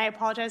interesting. And I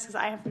apologize because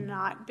I have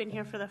not been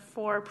here for the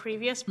 4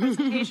 previous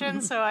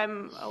presentations, so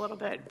I'm a little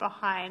bit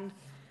behind.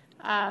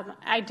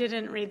 I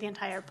didn't read the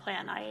entire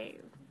plan, I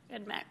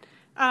admit.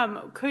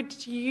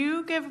 Could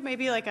you give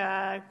maybe like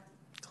a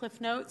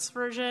Cliff Notes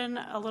version,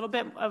 a little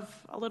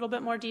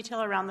bit more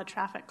detail around the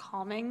traffic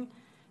calming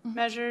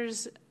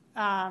measures,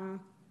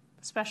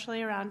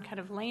 especially around kind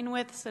of lane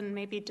widths and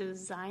maybe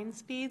design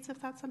speeds,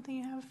 if that's something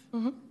you have?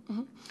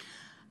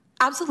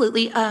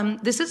 Absolutely.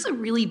 This is a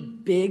really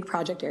big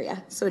project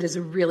area, so it is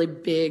a really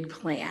big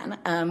plan.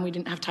 We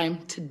didn't have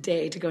time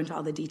today to go into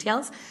all the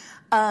details.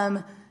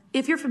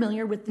 If you're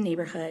familiar with the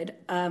neighborhood,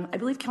 I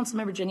believe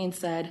Councilmember Jennings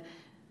said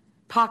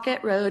Pocket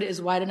Road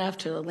is wide enough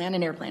to land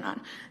an airplane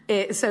on.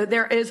 So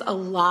there is a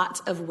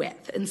lot of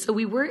width. And so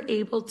we were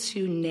able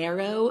to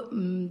narrow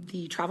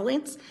the travel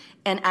lanes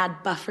and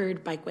add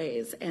buffered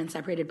bikeways and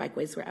separated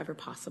bikeways wherever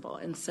possible.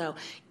 And so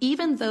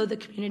even though the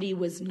community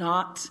was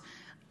not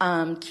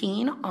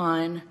keen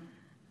on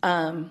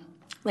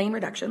lane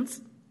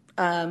reductions,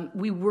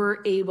 we were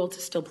able to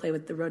still play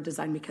with the road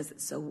design because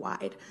it's so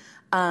wide.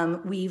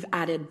 We've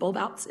added bulb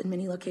outs in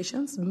many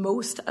locations.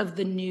 Most of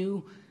the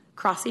new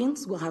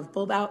crossings will have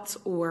bulb outs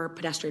or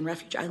pedestrian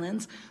refuge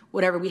islands,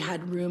 whatever we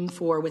had room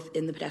for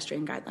within the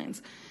pedestrian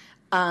guidelines.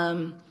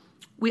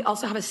 We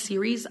also have a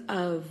series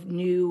of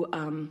new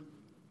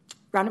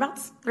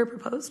roundabouts that are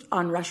proposed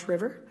on Rush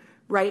River,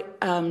 right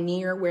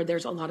near where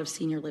there's a lot of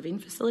senior living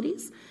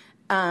facilities.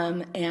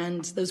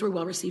 And those were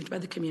well received by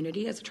the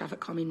community as a traffic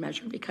calming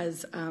measure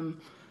because,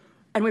 and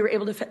we were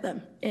able to fit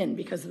them in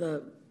because of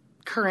the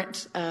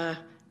current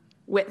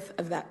width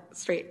of that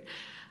street.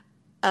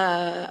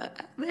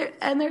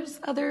 And there's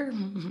other,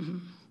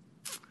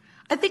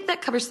 I think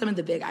that covers some of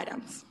the big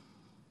items.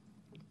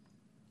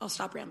 I'll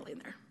stop rambling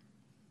there.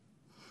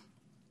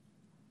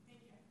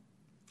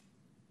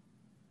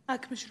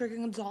 Commissioner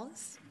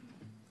Gonzalez.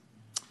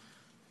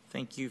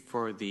 Thank you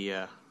for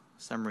the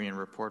summary and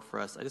report for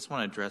us. I just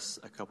want to address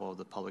a couple of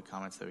the public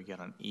comments that we got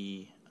on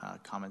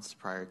comments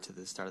prior to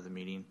the start of the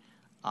meeting.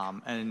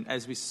 And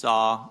as we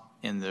saw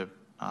in the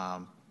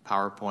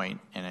PowerPoint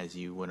and as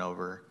you went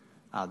over,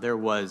 there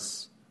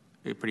was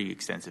a pretty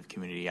extensive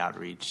community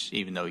outreach,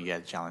 even though you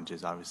had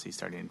challenges, obviously,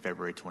 starting in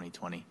February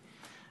 2020.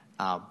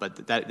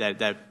 But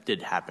that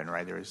did happen,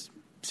 right? There was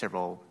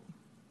several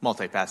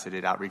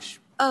multifaceted outreach.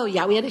 Oh,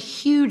 yeah, we had a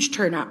huge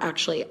turnout,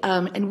 actually.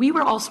 And we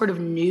were all sort of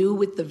new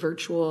with the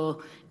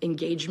virtual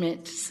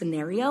engagement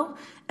scenario,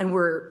 and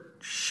we're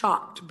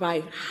shocked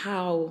by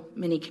how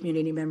many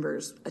community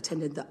members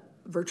attended the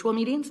virtual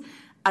meetings,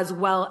 as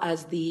well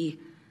as the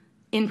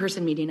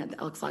in-person meeting at the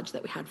Elks Lodge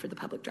that we had for the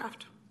public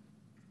draft.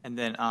 And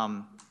then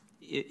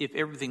if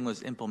everything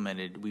was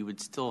implemented, we would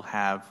still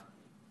have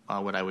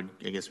what I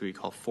guess we would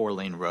call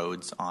 4-lane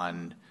roads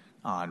on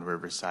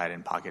Riverside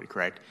and Pocket,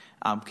 correct?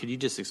 Could you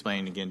just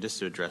explain again, just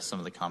to address some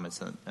of the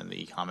comments in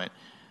the e-comment,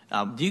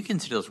 do you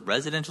consider those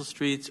residential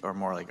streets or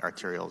more like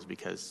arterials?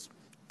 Because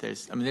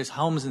there's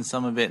homes in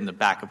some of it and the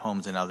back of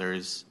homes in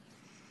others.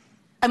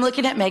 I'm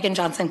looking at Megan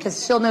Johnson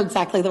because she'll know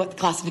exactly what the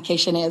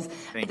classification is.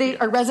 They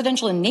are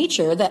residential in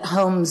nature that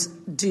homes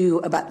do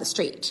abut the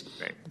street.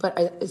 Right. But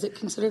is it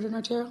considered an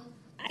arterial?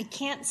 I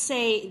can't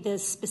say the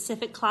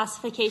specific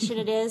classification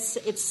it is.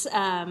 It's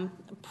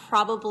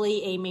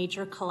probably a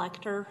major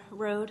collector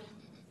road.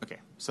 Okay,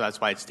 so that's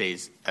why it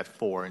stays at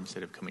 4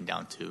 instead of coming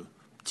down to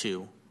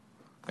 2,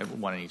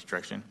 one in each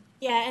direction.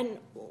 Yeah, and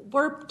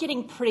we're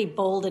getting pretty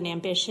bold and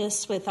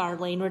ambitious with our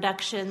lane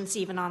reductions,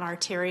 even on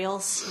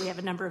arterials. We have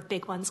a number of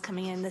big ones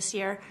coming in this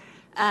year.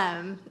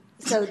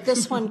 So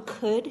this one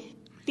could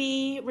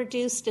be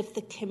reduced if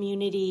the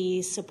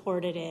community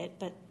supported it,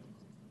 but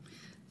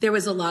There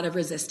was a lot of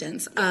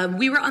resistance.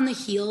 We were on the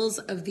heels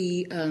of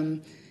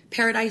the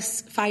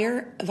Paradise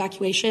Fire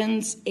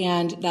evacuations,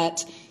 and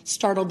that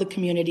startled the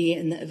community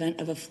in the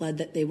event of a flood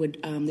that they were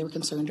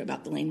concerned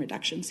about the lane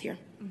reductions here.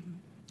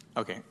 Mm-hmm.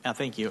 Okay,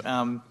 thank you.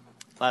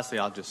 Lastly,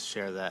 I'll just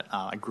share that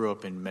I grew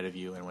up in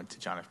Meadowview and went to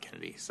John F.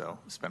 Kennedy, so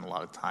spent a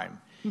lot of time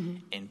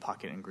in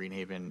Pocket and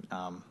Greenhaven,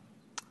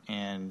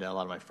 and a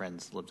lot of my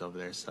friends lived over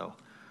there. So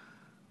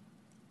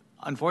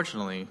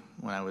unfortunately,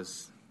 when I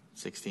was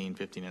 16,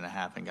 15 and a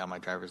half and got my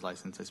driver's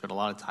license, I spent a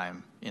lot of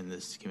time in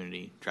this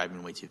community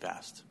driving way too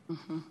fast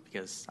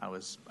because I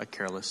was a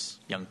careless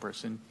young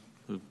person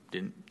who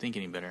didn't think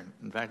any better.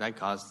 In fact, I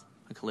caused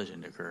a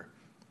collision to occur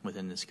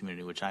within this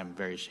community, which I'm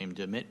very ashamed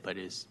to admit, but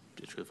is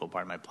a truthful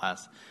part of my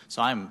past.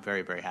 So I'm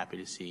very, very happy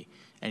to see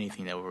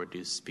anything that will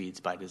reduce speeds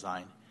by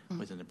design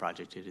within the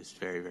project. It is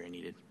very, very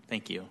needed.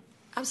 Thank you.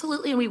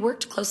 Absolutely, and we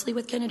worked closely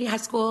with Kennedy High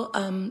School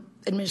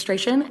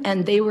administration,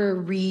 and they were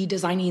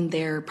redesigning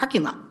their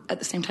parking lot at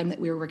the same time that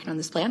we were working on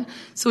this plan.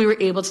 So we were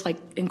able to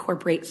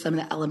incorporate some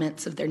of the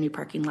elements of their new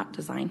parking lot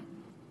design.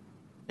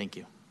 Thank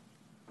you.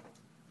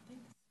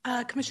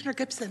 Commissioner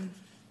Gibson.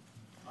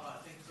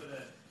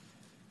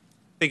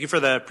 Thank you for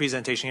the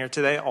presentation here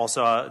today.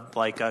 Also,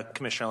 like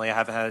Commissioner Lee, I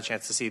haven't had a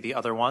chance to see the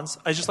other ones.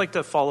 I'd just like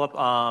to follow up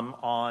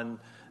on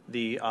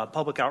the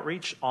public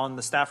outreach. On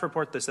the staff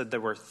report, they said there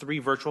were 3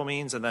 virtual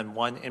meetings and then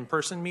 1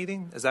 in-person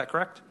meeting. Is that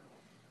correct?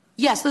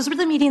 Yes, those were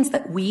the meetings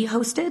that we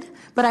hosted,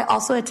 but I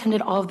also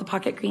attended all of the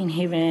Pocket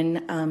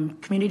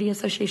Greenhaven Community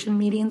Association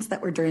meetings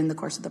that were during the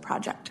course of the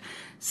project.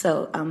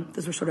 So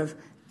those were sort of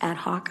ad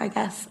hoc, I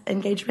guess,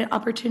 engagement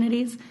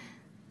opportunities.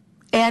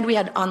 And we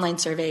had online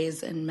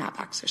surveys and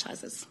map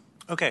exercises.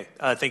 Okay,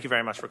 thank you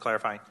very much for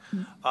clarifying.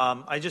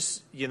 I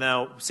just,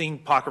 seeing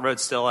Pocket Road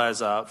still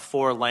as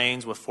 4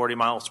 lanes with 40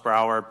 miles per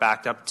hour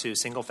backed up to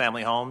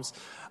single-family homes,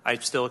 I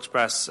still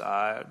express,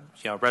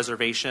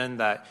 reservation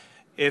that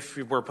if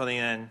we're putting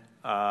in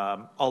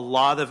a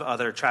lot of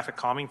other traffic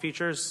calming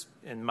features,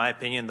 in my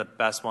opinion, the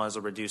best one is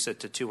to reduce it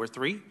to 2 or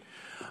 3.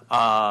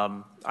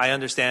 I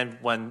understand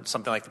when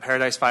something like the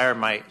Paradise Fire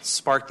might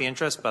spark the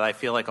interest, but I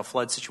feel like a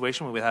flood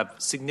situation we would have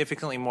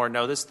significantly more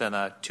notice than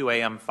a 2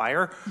 a.m.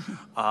 fire.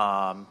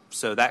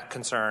 So that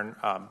concern,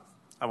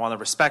 I want to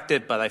respect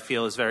it, but I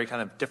feel is very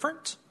kind of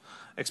different,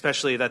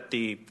 especially that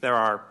there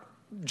are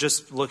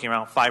just looking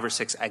around 5 or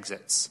 6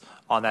 exits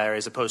on that area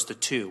as opposed to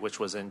 2, which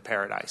was in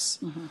Paradise.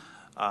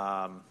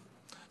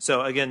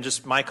 So again,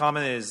 just my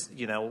comment is,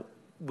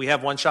 we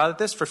have one shot at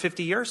this for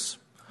 50 years.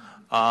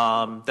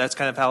 That's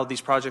kind of how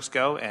these projects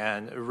go,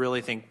 and I really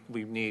think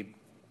we need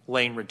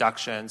lane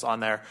reductions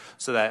on there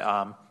so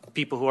that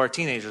people who are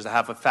teenagers that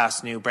have a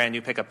fast, brand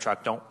new pickup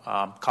truck don't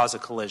cause a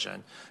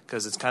collision.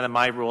 Because it's kind of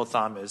my rule of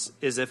thumb is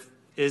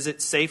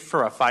it safe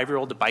for a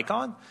 5-year-old to bike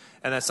on,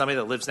 and then somebody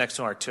that lives next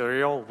to an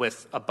arterial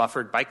with a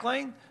buffered bike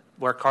lane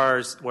where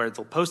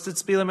the posted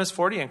speed limit is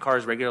 40 and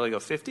cars regularly go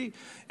 50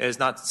 is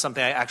not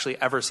something I actually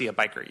ever see a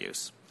biker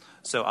use.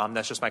 So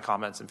that's just my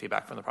comments and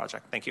feedback from the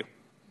project. Thank you.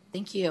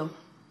 Thank you.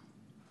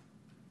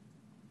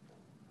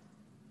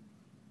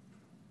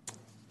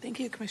 Thank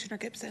you, Commissioner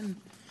Gibson.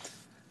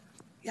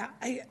 Yeah,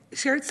 I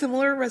shared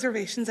similar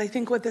reservations. I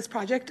think with this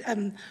project,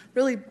 I'm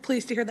really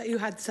pleased to hear that you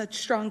had such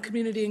strong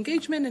community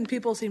engagement and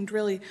people seemed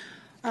really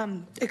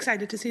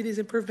excited to see these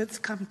improvements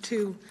come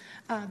to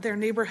their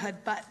neighborhood.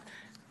 But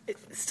it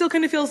still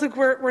kind of feels like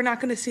we're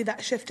not going to see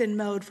that shift in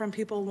mode from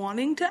people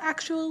wanting to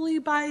actually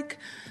bike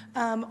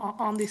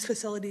on these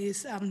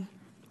facilities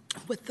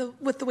with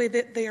the way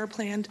that they are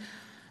planned.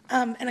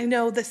 And I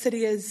know the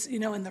city is,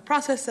 in the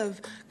process of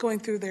going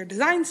through their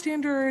design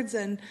standards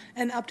and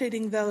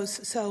updating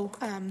those. So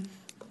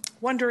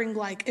wondering,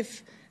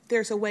 if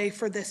there's a way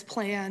for this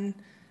plan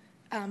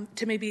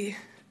to maybe,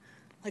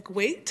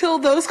 wait till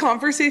those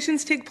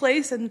conversations take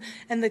place and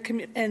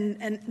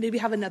maybe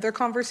have another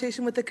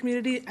conversation with the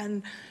community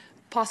and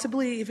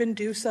possibly even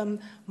do some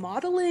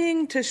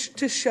modeling to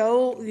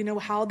show,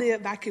 how the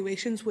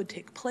evacuations would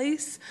take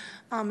place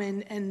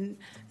and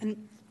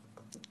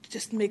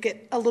just make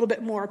it a little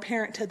bit more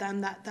apparent to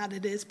them that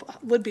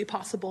would be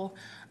possible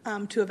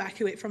to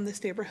evacuate from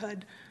this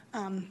neighborhood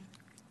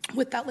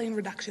with that lane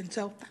reduction.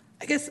 So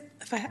I guess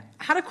if I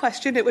had a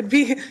question, it would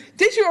be,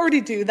 did you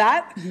already do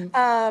that?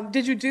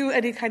 Did you do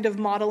any kind of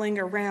modeling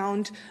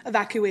around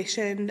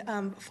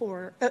evacuation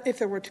for if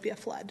there were to be a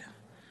flood?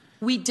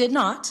 We did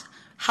not.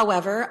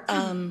 However,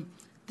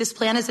 this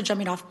plan is a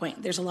jumping off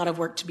point. There's a lot of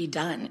work to be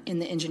done in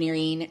the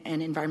engineering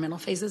and environmental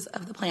phases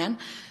of the plan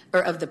or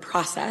of the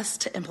process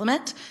to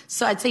implement.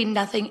 So I'd say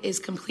nothing is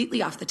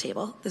completely off the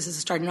table. This is a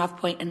starting off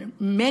point, and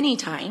many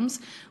times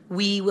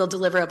we will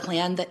deliver a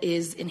plan that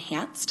is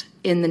enhanced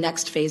in the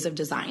next phase of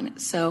design.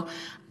 So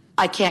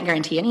I can't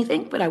guarantee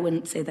anything, but I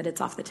wouldn't say that it's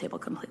off the table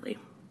completely.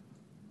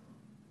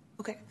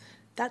 Okay,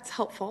 that's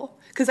helpful,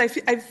 because I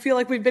feel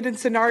like we've been in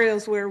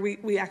scenarios where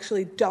we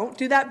actually don't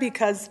do that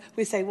because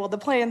we say, well, the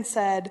plan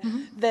said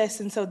this,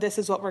 and so this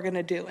is what we're going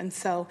to do. And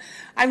so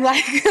I'm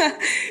like, I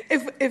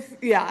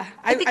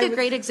think a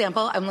great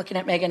example, I'm looking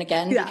at Megan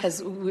again,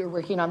 because we were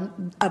working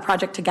on a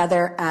project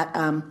together at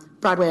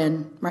Broadway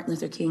and Martin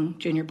Luther King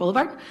Jr.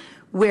 Boulevard,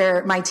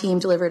 where my team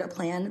delivered a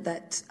plan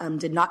that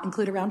did not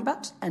include a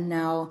roundabout, and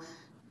now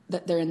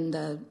that they're in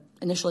the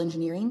initial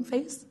engineering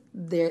phase,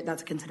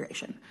 that's a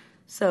consideration.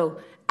 So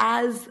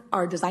as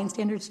our design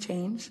standards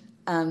change,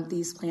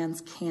 these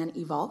plans can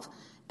evolve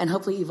and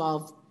hopefully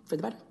evolve for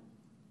the better.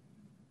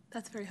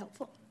 That's very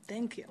helpful.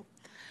 Thank you.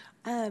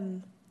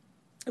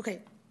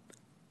 Okay.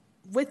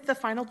 With the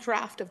final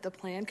draft of the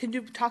plan, can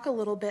you talk a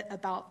little bit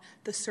about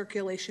the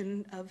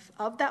circulation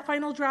of that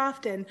final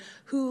draft and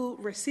who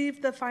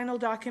received the final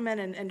document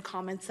and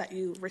comments that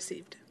you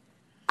received?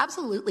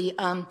 Absolutely.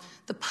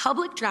 The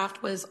public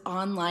draft was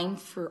online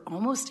for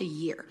almost a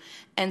year.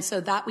 And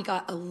so that we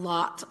got a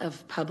lot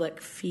of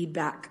public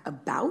feedback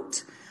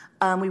about.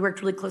 We worked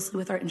really closely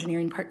with our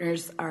engineering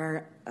partners,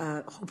 our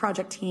whole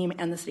project team,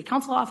 and the city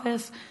council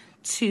office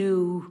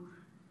to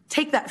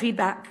take that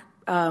feedback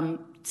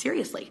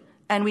seriously.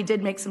 And we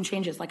did make some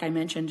changes, like I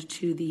mentioned,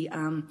 to the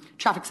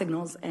traffic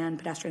signals and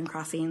pedestrian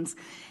crossings.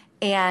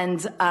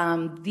 And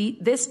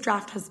this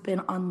draft has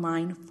been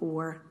online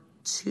for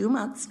 2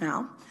 months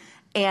now.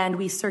 And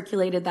we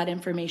circulated that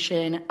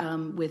information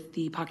with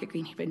the Pocket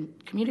Green Haven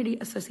Community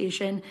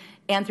Association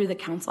and through the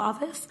council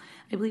office.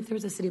 I believe there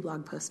was a city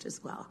blog post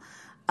as well.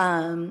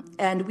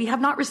 And we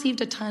have not received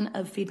a ton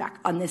of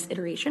feedback on this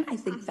iteration. I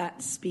think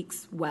that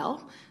speaks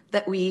well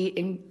that we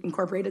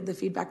incorporated the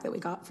feedback that we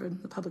got from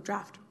the public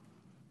draft.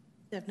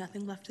 I have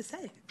nothing left to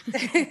say.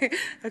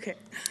 Okay,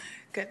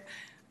 good.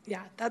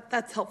 Yeah,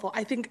 that's helpful.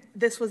 I think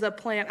this was a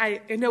plan.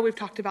 I know we've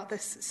talked about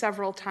this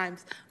several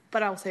times,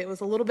 but I'll say it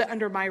was a little bit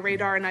under my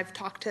radar, and I've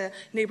talked to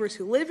neighbors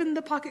who live in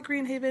the Pocket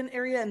Green Haven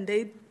area, and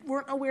they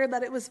weren't aware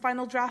that it was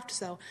final draft,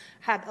 so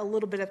had a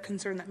little bit of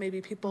concern that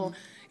maybe people,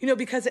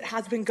 because it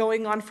has been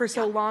going on for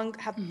so long,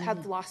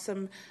 have lost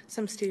some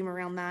steam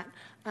around that,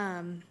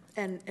 and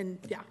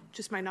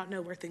just might not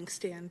know where things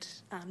stand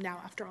now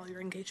after all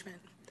your engagement.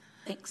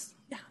 Thanks.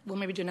 Yeah, we'll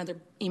maybe do another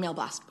email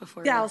blast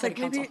before. Yeah, I was like,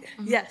 maybe,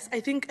 yes, I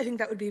think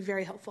that would be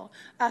very helpful.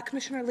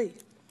 Commissioner Lee.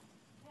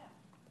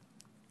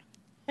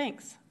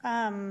 Thanks.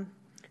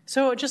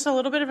 So just a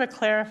little bit of a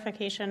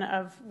clarification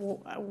of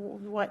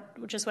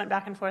what just went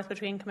back and forth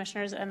between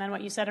commissioners and then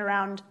what you said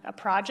around a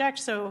project.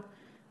 So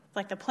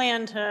like the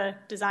plan to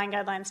design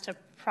guidelines to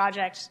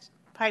project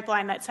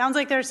pipeline, that sounds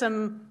like there's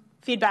some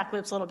feedback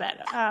loops a little bit.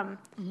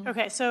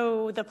 Okay,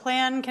 so the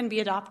plan can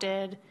be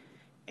adopted.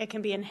 It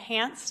can be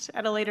enhanced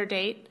at a later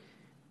date.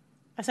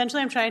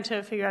 Essentially, I'm trying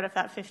to figure out if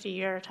that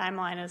 50-year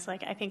timeline is I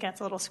think that's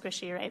a little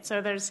squishy, right?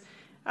 So there's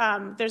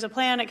a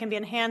plan, it can be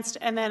enhanced,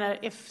 and then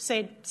if,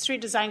 say,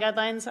 street design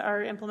guidelines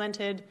are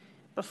implemented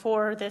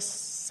before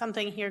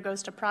something here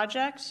goes to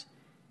project,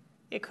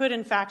 it could,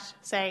 in fact,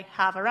 say,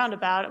 have a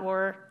roundabout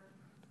or,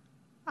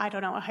 I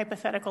don't know, a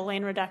hypothetical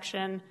lane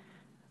reduction,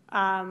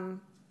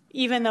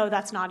 even though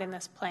that's not in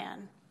this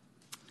plan.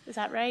 Is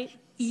that right?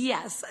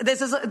 Yes,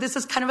 this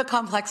is kind of a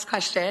complex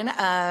question,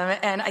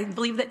 and I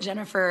believe that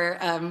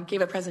Jennifer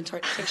gave a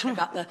presentation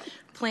about the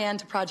plan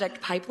to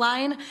project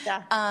pipeline.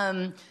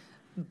 Yeah.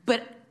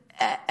 But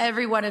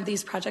every one of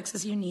these projects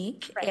is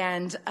unique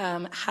and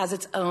has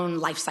its own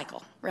life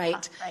cycle,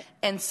 right? Right.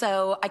 And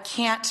so I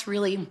can't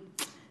really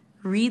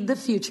read the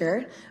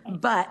future,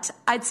 but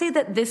I'd say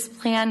that this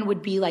plan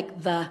would be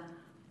like the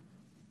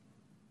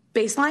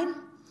baseline.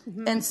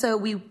 And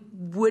so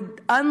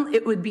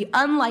it would be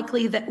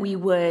unlikely that we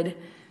would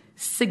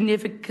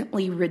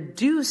significantly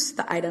reduce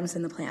the items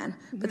in the plan,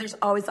 but there's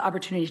always the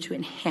opportunity to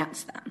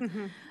enhance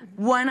them.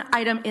 One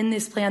item in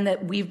this plan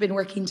that we've been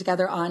working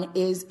together on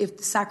is if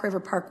the Sac River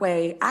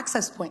Parkway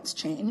access points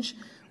change,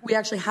 we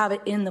actually have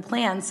it in the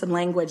plan, some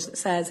language that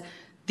says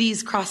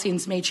these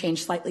crossings may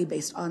change slightly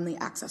based on the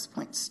access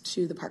points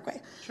to the parkway.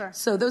 Sure.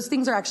 So those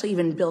things are actually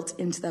even built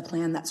into the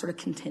plan, that sort of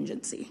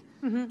contingency.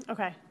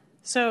 Okay.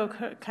 So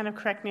kind of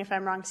correct me if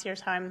I'm wrong, because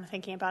here's how I'm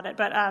thinking about it.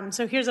 But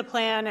so here's a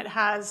plan. It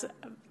has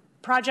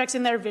projects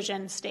in their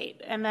vision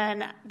state, and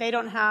then they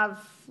don't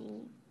have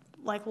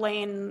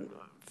lane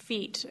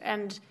feet,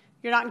 and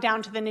you're not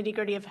down to the nitty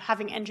gritty of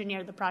having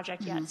engineered the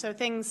project yet. So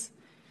things,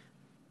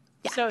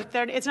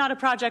 it's not a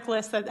project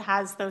list that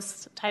has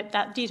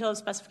that detailed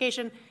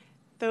specification.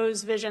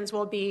 Those visions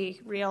will be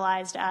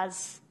realized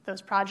as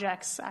those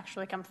projects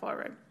actually come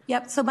forward.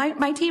 Yep. So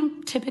my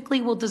team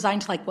typically will design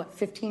to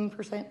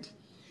 15%.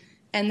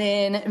 And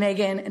then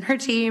Megan and her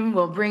team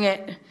will bring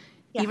it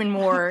even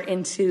more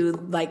into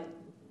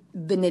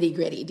the nitty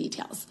gritty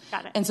details.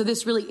 Got it. And so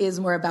this really is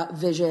more about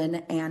vision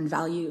and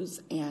values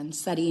and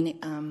setting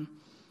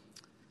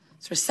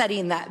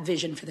that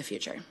vision for the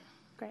future.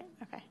 Great.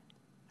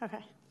 Okay.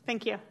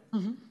 Thank you.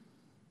 Mm-hmm.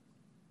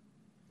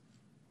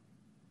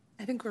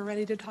 I think we're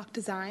ready to talk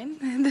design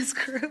in this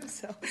group.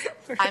 So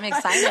I'm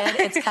excited.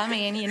 It's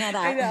coming. You know that.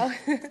 I know.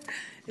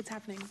 It's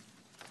happening.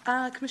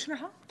 Commissioner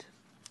Haupt?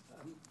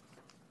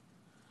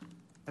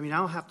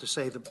 I'll have to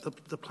say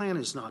the plan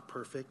is not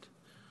perfect.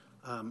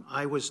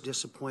 I was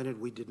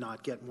disappointed we did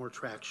not get more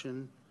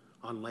traction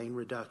on lane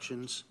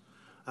reductions.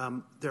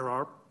 There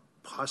are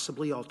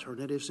possibly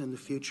alternatives in the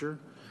future.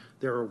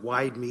 There are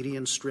wide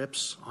median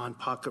strips on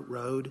Pocket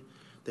Road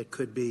that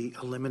could be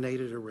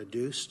eliminated or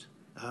reduced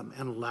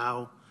and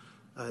allow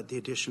the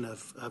addition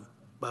of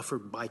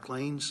buffered bike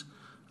lanes.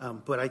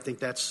 But I think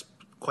that's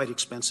quite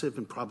expensive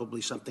and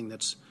probably something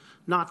that's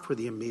not for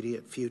the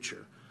immediate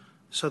future.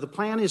 So the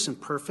plan isn't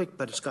perfect,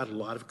 but it's got a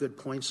lot of good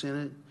points in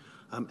it.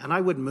 And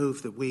I would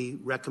move that we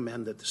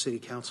recommend that the City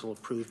Council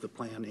approve the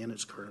plan in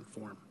its current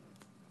form.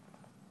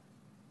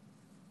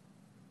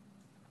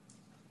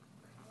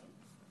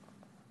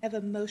 I have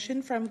a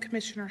motion from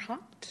Commissioner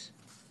Haupt.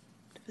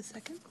 Do I have a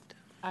second?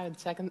 I would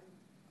second.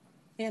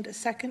 And a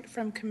second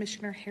from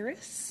Commissioner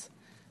Harris.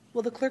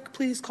 Will the clerk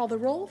please call the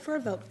roll for a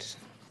vote?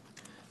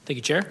 Thank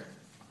you, Chair.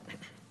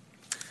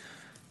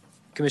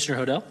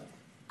 Commissioner Hodel?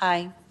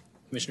 Aye.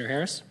 Commissioner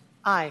Harris?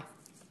 Aye.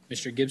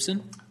 Commissioner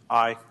Gibson?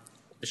 Aye.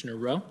 Commissioner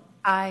Rowe?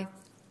 Aye.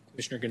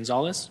 Commissioner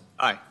Gonzalez?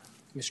 Aye.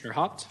 Commissioner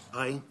Haupt?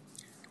 Aye.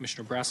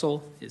 Commissioner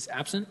Brassel is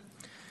absent.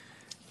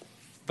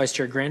 Vice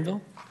Chair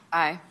Granville?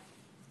 Aye.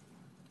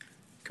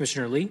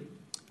 Commissioner Lee?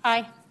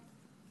 Aye.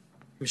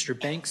 Commissioner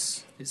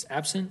Banks is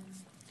absent.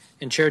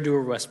 And Chair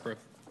Dewar Westbrook?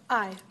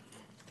 Aye.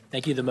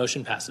 Thank you. The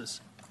motion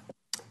passes.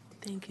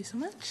 Thank you so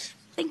much.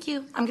 Thank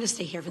you. I'm going to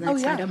stay here for the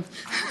next item.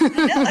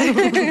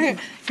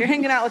 You're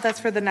hanging out with us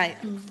for the night.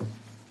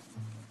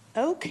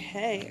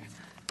 Okay.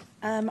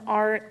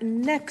 Our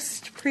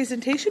next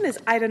presentation is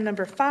item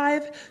number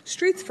 5,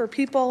 Streets for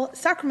People,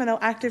 Sacramento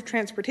Active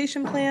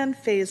Transportation Plan,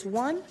 Phase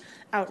 1,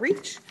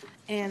 Outreach.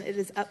 And it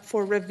is up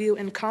for review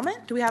and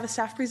comment. Do we have a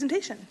staff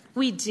presentation?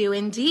 We do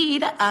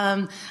indeed.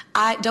 Don't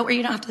worry,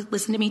 you don't have to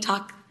listen to me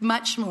talk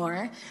much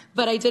more,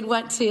 but I did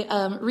want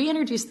to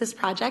reintroduce this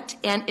project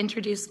and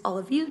introduce all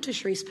of you to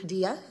Sharice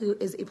Padilla, who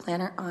is a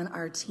planner on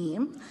our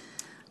team.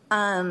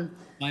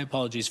 My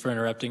apologies for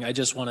interrupting. I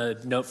just want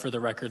to note for the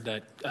record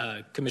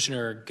that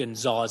Commissioner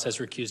Gonzalez has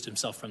recused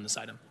himself from this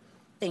item.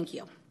 Thank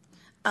you.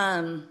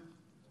 I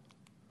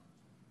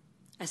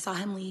saw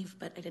him leave,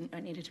 but I didn't know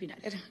it needed to be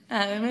noted.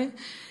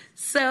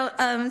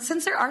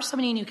 Since there are so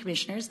many new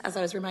commissioners, as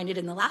I was reminded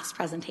in the last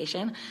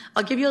presentation,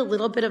 I'll give you a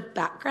little bit of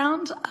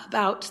background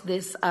about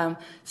this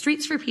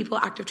Streets for People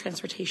Active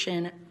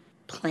Transportation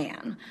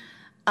Plan.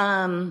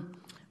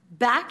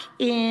 Back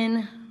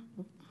in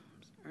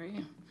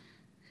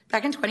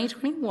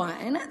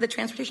 2021, the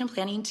Transportation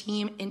Planning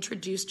Team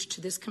introduced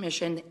to this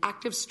commission the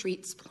Active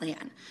Streets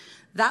Plan.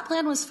 That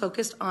plan was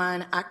focused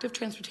on active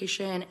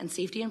transportation and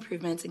safety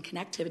improvements and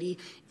connectivity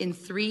in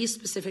 3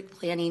 specific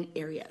planning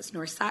areas,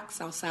 North Sac,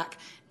 South Sac,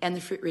 and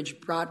the Fruit Ridge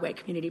Broadway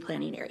community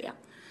planning area.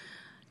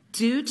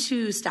 Due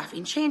to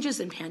staffing changes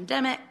and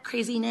pandemic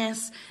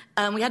craziness,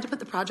 we had to put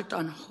the project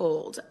on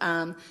hold.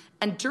 And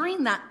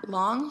during that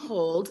long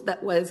hold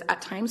that was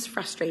at times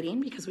frustrating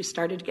because we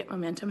started to get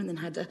momentum and then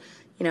had to,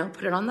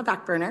 put it on the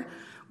back burner,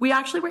 we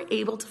actually were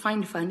able to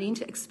find funding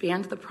to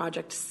expand the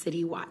project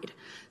citywide.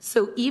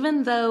 So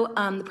even though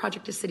the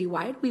project is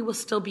citywide, we will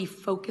still be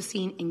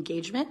focusing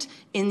engagement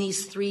in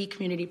these 3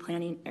 community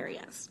planning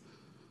areas.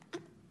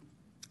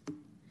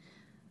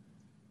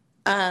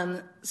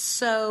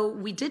 So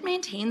we did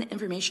maintain the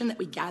information that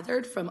we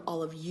gathered from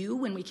all of you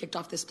when we kicked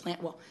off this plan.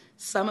 Well,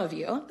 some of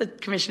you. The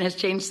commission has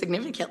changed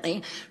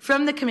significantly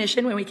from the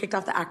commission when we kicked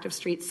off the Active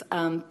Streets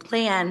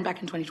plan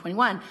back in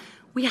 2021.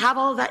 We have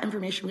all of that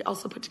information. We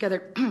also put together,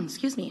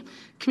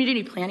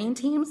 community planning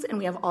teams, and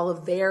we have all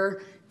of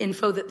their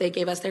info that they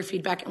gave us, their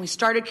feedback, and we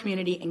started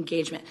community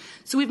engagement.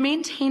 So we've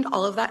maintained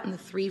all of that in the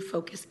 3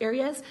 focus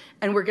areas,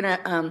 and we're going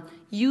to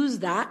use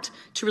that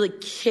to really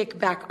kick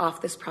back off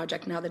this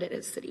project now that it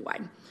is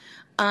citywide.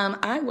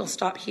 I will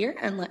stop here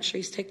and let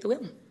Sharice take the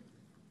wheel.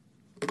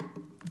 Do you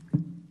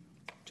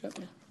want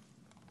me to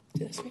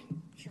do this for you?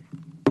 Sure.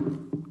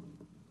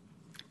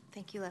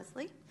 Thank you,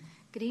 Leslie.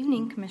 Good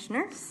evening,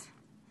 commissioners.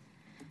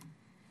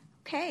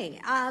 Okay,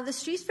 the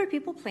Streets for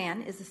People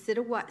plan is a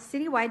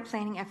citywide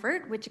planning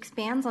effort which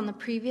expands on the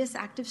previous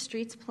Active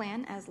Streets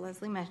plan, as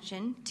Leslie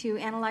mentioned, to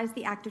analyze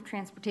the active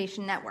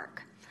transportation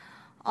network.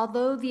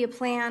 Although the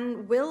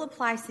plan will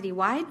apply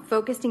citywide,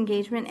 focused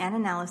engagement and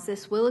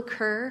analysis will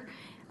occur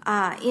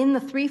in the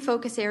 3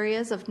 focus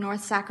areas of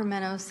North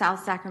Sacramento,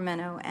 South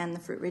Sacramento, and the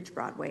Fruit Ridge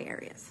Broadway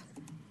areas.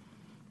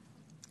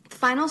 The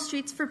final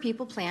Streets for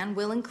People plan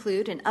will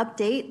include an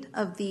update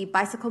of the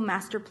Bicycle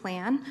Master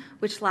Plan,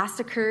 which last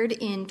occurred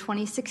in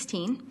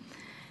 2016,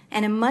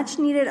 and a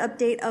much-needed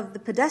update of the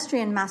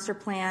Pedestrian Master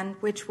Plan,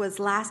 which was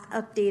last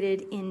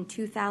updated in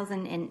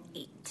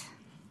 2008.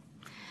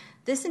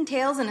 This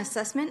entails an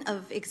assessment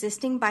of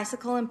existing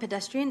bicycle and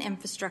pedestrian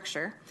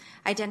infrastructure,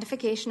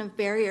 identification of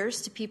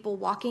barriers to people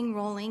walking,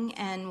 rolling,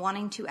 and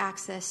wanting to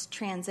access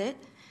transit,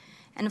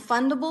 and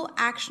fundable,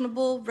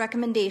 actionable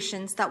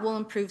recommendations that will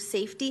improve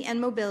safety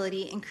and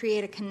mobility and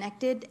create a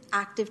connected,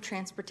 active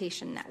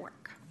transportation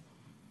network.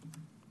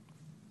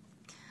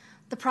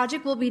 The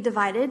project will be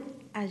divided,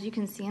 as you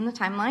can see in the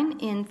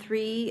timeline, in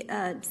 3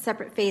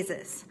 separate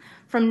phases.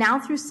 From now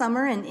through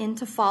summer and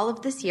into fall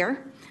of this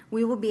year,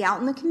 we will be out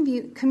in the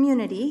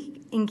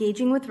community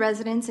engaging with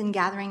residents and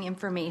gathering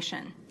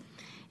information.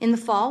 In the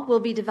fall, we'll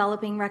be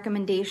developing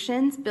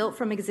recommendations built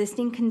from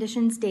existing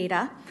conditions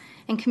data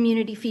and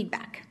community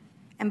feedback.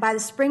 And by the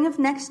spring of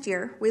next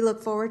year, we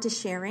look forward to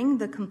sharing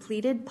the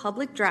completed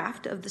public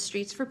draft of the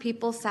Streets for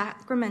People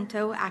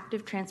Sacramento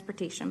Active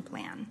Transportation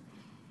Plan.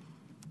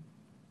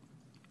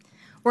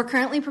 We're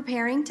currently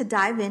preparing to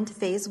dive into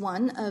phase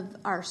 1 of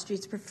our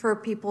Streets for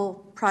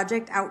People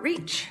project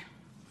outreach.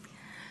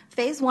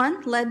 Phase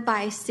 1, led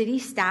by city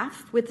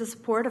staff with the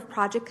support of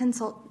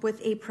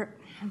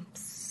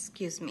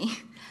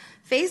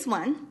Phase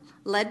 1,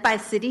 led by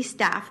city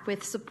staff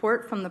with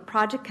support from the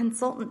project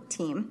consultant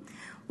team,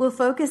 will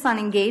focus on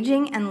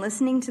engaging and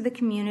listening to the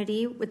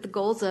community with the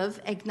goals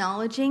of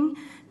acknowledging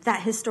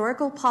that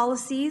historical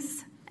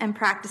policies and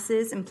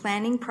practices and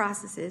planning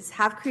processes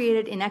have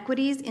created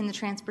inequities in the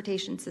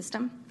transportation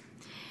system,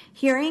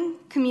 hearing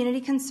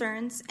community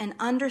concerns and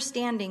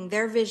understanding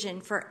their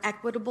vision for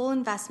equitable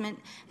investment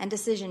and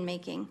decision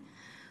making,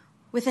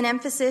 with an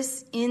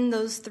emphasis in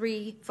those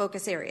 3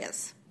 focus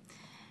areas.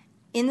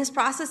 In this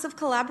process of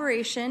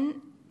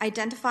collaboration,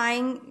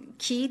 identifying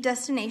key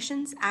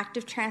destinations,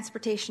 active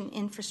transportation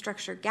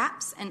infrastructure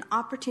gaps, and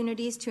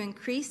opportunities to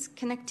increase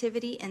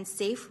connectivity and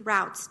safe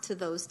routes to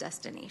those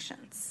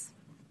destinations.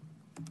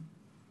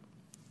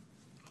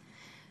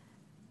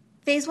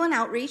 Phase 1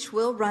 outreach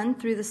will run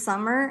through the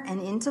summer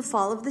and into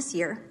fall of this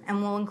year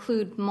and will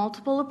include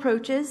multiple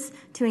approaches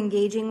to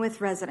engaging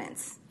with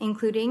residents,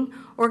 including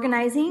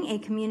organizing a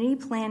community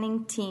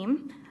planning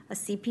team, a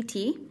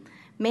CPT,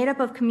 made up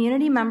of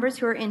community members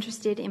who are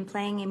interested in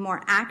playing a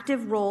more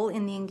active role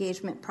in the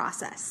engagement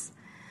process.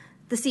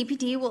 The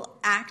CPT will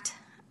act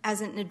as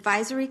an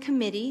advisory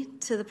committee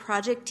to the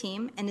project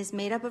team and is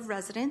made up of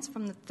residents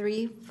from the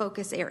 3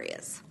 focus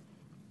areas.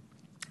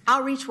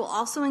 Outreach will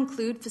also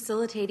include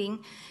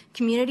facilitating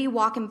community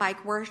walk and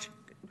bike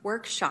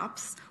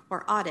workshops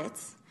or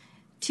audits,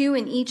 2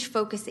 in each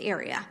focus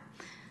area.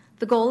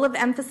 The goal of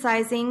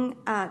emphasizing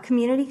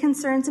community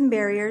concerns and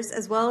barriers,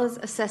 as well as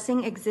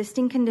assessing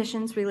existing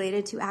conditions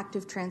related to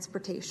active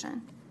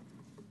transportation.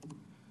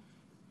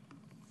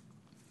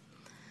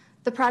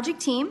 The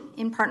project team,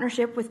 in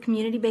partnership with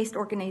community-based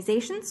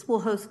organizations, will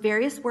host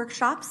various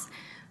workshops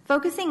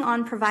focusing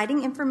on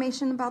providing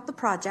information about the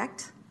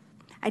project,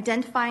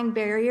 identifying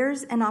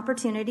barriers and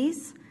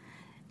opportunities,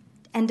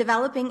 and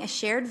developing a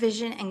shared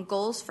vision and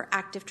goals for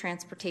active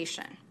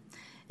transportation.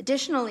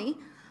 Additionally,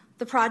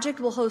 the project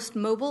will host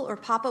mobile or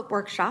pop-up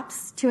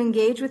workshops to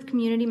engage with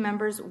community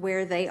members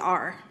where they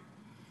are.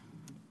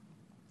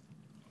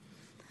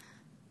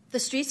 The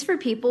Streets for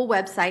People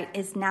website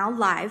is now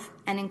live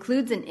and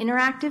includes an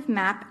interactive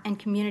map and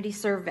community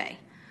survey,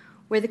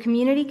 where the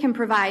community can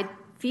provide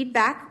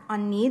feedback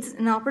on needs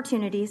and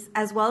opportunities,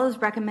 as well as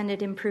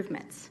recommended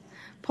improvements.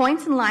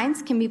 Points and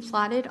lines can be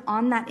plotted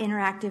on that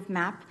interactive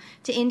map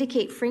to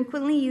indicate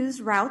frequently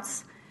used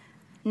routes,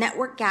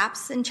 network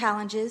gaps and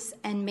challenges,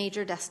 and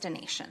major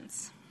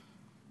destinations.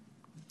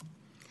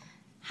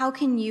 How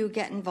can you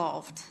get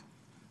involved?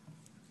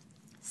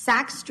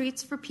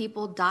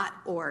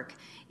 SacStreetsForPeople.org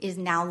is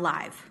now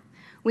live.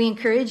 We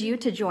encourage you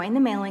to join the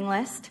mailing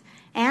list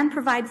and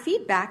provide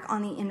feedback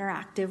on the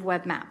interactive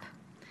web map.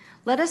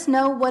 Let us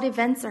know what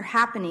events are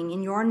happening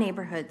in your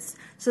neighborhoods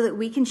so that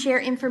we can share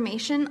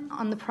information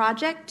on the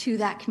project to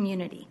that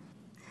community.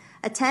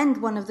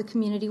 Attend one of the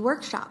community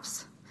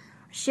workshops.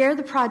 Share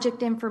the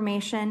project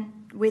information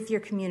with your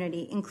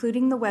community,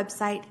 including the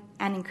website,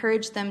 and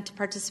encourage them to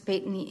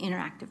participate in the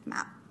interactive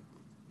map.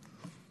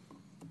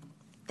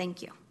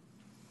 Thank you.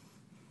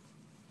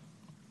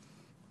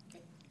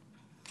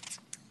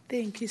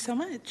 Thank you so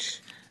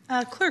much.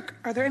 Clerk,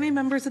 are there any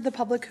members of the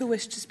public who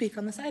wish to speak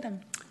on this item?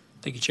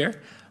 Thank you,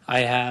 Chair.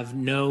 I have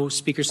no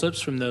speaker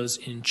slips from those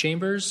in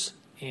chambers,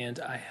 and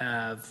I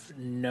have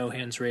no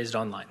hands raised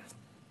online.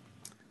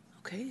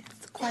 Okay,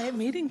 it's a quiet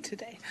meeting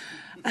today.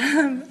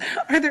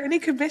 Are there any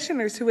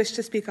commissioners who wish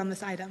to speak on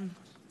this item?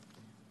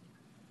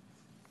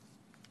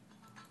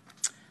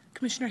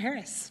 Commissioner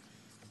Harris.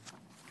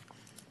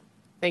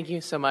 Thank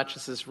you so much.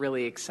 This is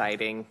really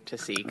exciting to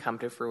see come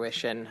to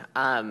fruition.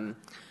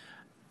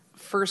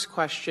 First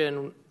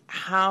question,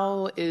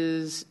 How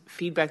is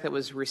feedback that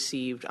was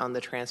received on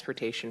the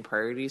transportation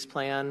priorities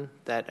plan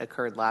that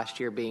occurred last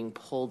year being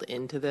pulled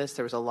into this?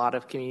 There was a lot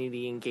of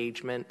community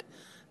engagement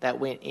that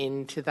went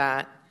into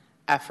that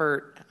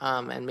effort,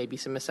 and maybe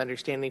some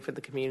misunderstanding for the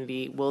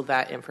community. Will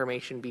that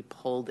information be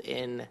pulled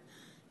into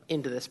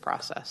this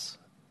process?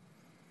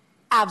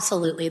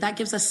 Absolutely. That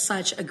gives us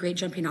such a great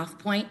jumping off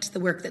point, the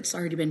work that's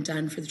already been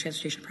done for the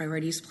Transportation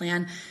Priorities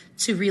Plan,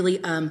 to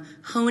really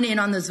hone in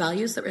on those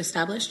values that were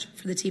established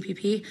for the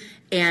TPP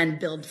and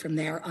build from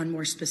there on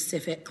more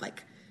specific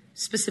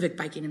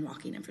biking and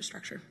walking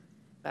infrastructure.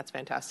 That's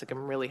fantastic.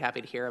 I'm really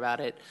happy to hear about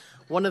it.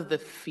 One of the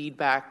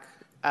feedback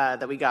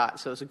that we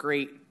got, so it was a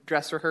great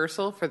dress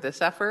rehearsal for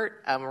this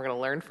effort. We're going to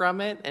learn from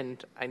it,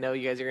 and I know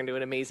you guys are going to do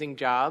an amazing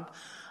job.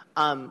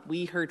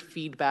 We heard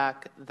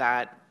feedback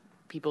that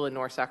people in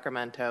North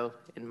Sacramento,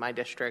 in my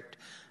district,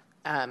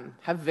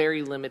 have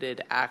very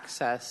limited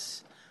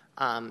access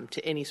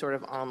to any sort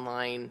of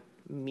online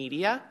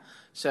media.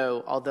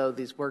 So although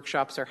these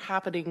workshops are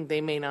happening, they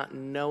may not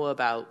know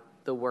about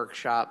the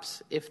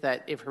workshops if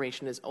that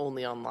information is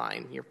only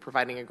online. You're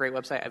providing a great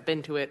website. I've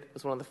been to it. I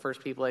was one of the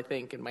first people, I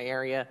think, in my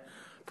area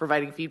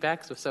providing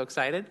feedback, so I'm so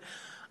excited.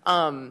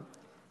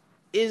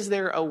 Is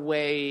there a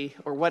way,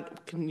 or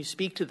what can you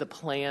speak to the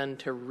plan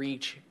to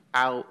reach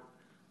out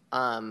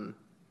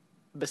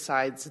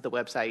besides the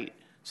website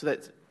so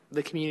that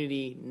the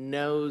community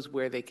knows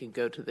where they can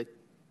go to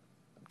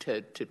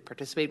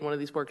participate in one of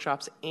these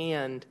workshops?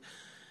 And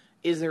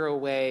is there a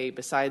way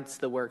besides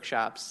the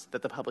workshops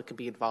that the public can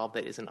be involved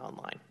that isn't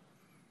online?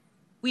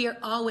 We are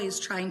always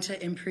trying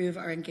to improve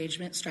our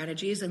engagement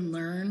strategies and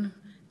learn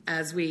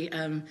as we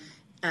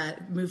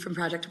move from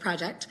project to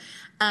project.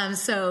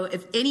 So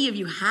if any of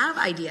you have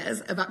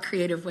ideas about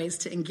creative ways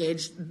to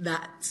engage,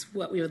 that's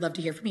what we would love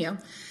to hear from you.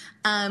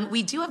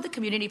 We do have the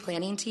community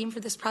planning team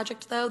for this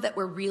project, though, that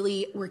we're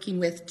really working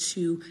with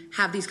to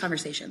have these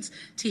conversations,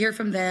 to hear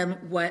from them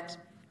what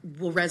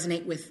will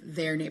resonate with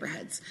their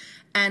neighborhoods.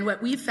 And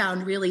what we've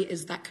found really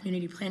is that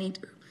community planning,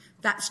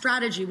 that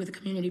strategy with the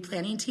community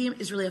planning team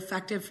is really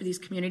effective for these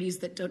communities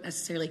that don't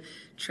necessarily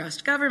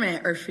trust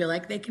government or feel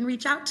like they can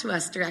reach out to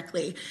us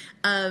directly.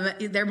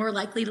 They're more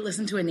likely to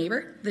listen to a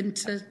neighbor than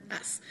to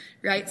us,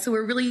 right? So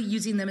we're really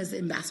using them as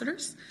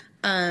ambassadors.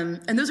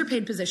 And those are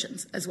paid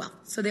positions as well.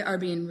 So they are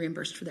being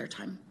reimbursed for their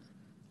time.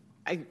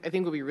 I think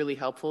it would be really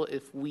helpful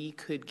if we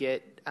could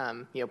get,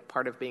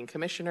 part of being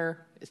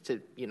commissioner is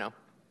to,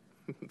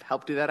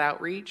 help do that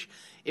outreach.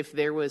 If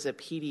there was a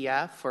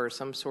PDF or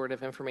some sort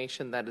of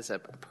information that is a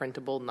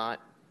printable,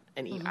 not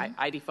an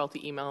I default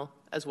to email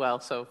as well,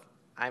 so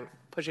I'm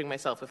pushing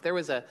myself. If there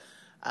was a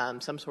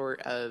some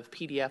sort of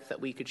PDF that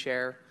we could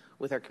share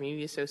with our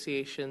community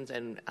associations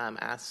and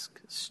ask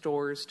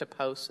stores to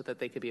post so that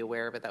they could be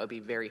aware of it, that would be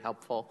very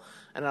helpful.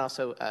 And I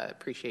also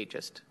appreciate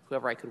just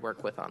whoever I could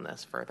work with on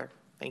this further.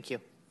 Thank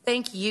you.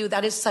 Thank you.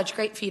 That is such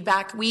great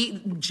feedback. The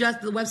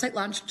website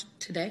launched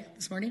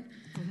this morning.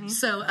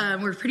 So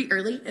we're pretty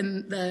early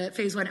in the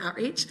phase 1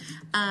 outreach.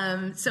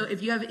 So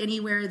if you have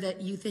anywhere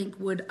that you think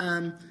would,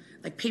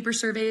 like paper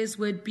surveys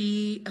would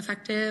be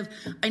effective.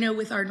 I know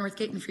with our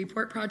Northgate and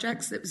Freeport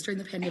projects, it was during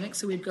the pandemic,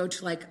 so we'd go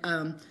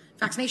to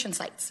vaccination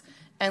sites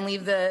and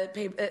leave the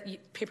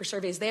paper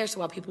surveys there. So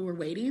while people were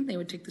waiting, they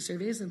would take the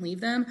surveys and leave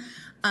them.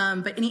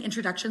 But any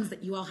introductions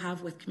that you all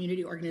have with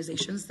community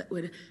organizations that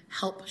would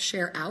help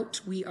share out,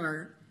 we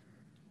are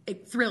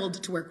thrilled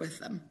to work with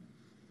them.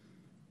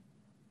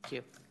 Thank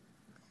you.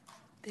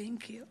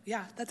 Thank you.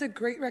 Yeah, that's a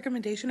great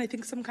recommendation. I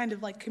think some kind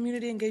of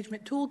community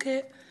engagement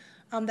toolkit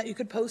that you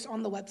could post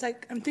on the website.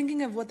 I'm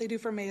thinking of what they do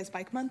for May is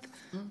Bike Month.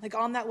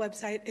 On that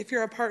website, if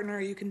you're a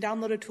partner, you can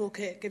download a toolkit.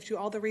 It gives you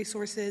all the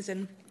resources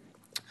and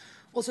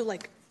also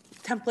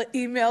template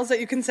emails that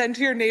you can send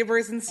to your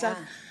neighbors and stuff.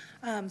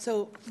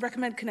 So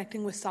recommend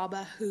connecting with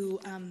Saba,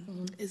 who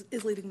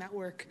is leading that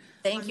work.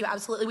 Thank you.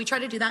 Absolutely. We try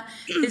to do that.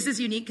 This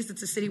is unique because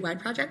it's a citywide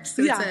project.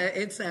 So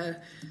it's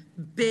a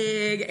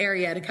big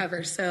area to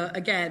cover. So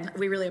again,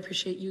 we really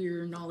appreciate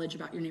your knowledge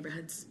about your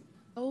neighborhoods.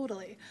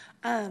 Totally.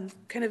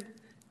 Kind of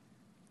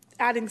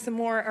adding some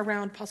more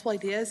around possible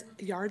ideas.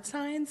 Yard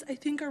signs, I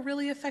think, are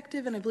really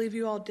effective. And I believe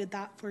you all did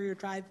that for your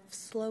Drive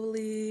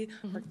Slowly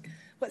or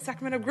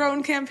Sacramento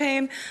Grown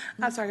campaign.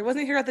 Sorry, I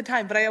wasn't here at the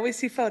time, but I always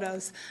see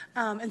photos.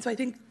 And so I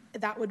think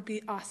that would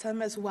be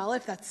awesome as well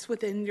if that's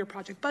within your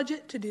project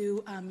budget to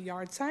do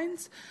yard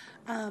signs.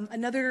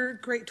 Another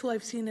great tool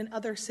I've seen in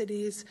other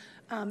cities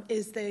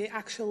is they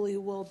actually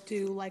will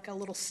do a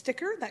little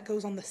sticker that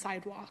goes on the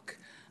sidewalk.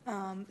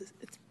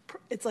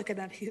 It's like an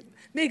adhesive.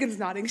 Megan's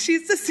nodding.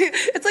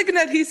 It's like an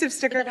adhesive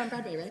sticker. On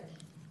Broadway, right?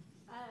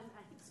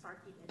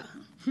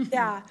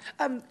 Yeah,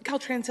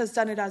 Caltrans has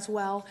done it as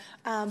well,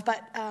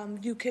 but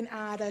you can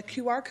add a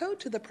QR code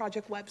to the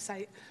project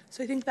website.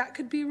 So I think that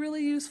could be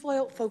really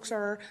useful. Folks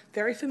are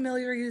very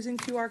familiar using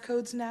QR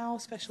codes now,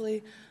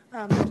 especially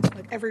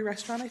every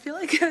restaurant I feel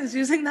like is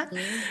using that.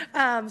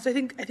 So I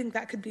think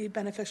that could be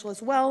beneficial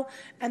as well.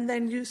 And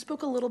then you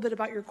spoke a little bit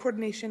about your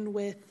coordination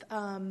with,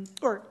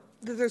 or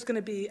there's going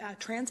to be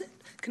transit,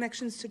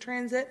 connections to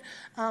transit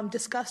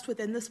discussed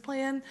within this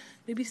plan.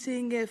 Maybe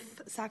seeing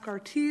if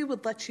SAC-RT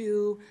would let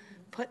you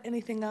put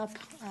anything up,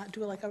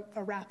 do like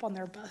a wrap on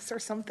their bus or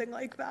something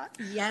like that.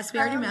 Yes, we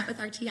already met with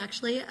RT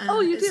actually.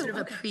 Oh, you it's do? Sort of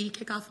a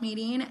pre-kickoff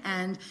meeting,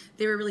 and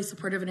they were really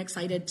supportive and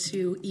excited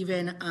to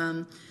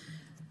even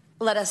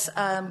let us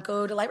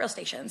go to light rail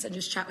stations and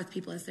just chat with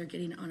people as they're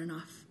getting on and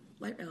off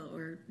light rail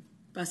or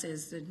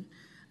buses. And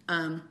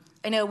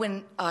I know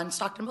when on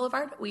Stockton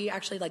Boulevard, we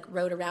actually like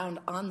rode around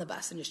on the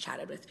bus and just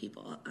chatted with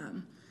people.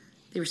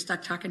 They were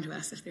stuck talking to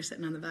us if they're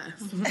sitting on the bus.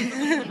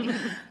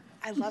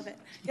 I love it.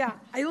 Yeah,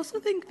 I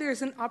also think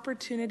there's an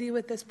opportunity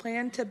with this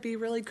plan to be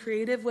really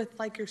creative with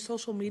like your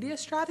social media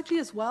strategy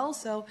as well.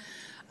 So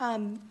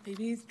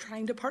maybe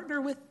trying to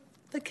partner with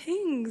the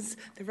Kings,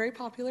 they're very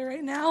popular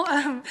right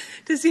now,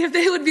 to see if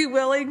they would be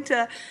willing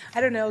to,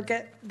 I don't know,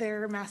 get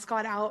their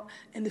mascot out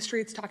in the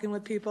streets talking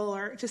with people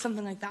or just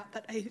something like that.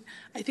 But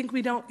I think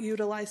we don't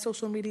utilize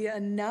social media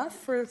enough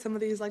for some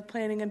of these like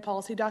planning and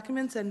policy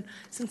documents. And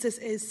since this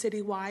is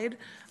citywide,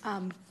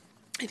 I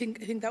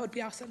think that would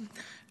be awesome.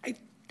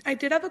 I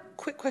did have a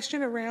quick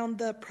question around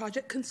the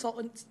project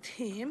consultants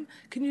team.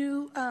 Can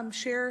you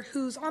share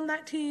who's on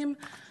that team?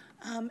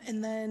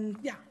 And then,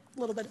 yeah, a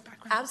little bit of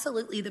background.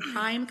 Absolutely. The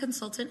prime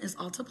consultant is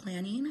Alta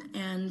Planning,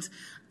 and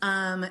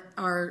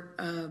our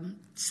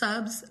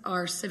subs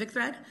are Civic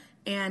Thread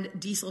and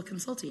Diesel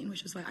Consulting,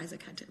 which is why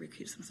Isaac had to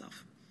recuse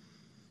himself.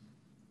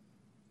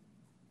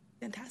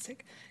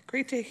 Fantastic.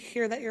 Great to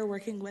hear that you're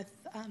working with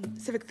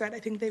Civic Thread. I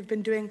think they've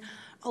been doing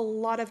a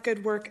lot of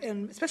good work,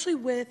 and especially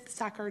with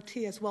SAC-RT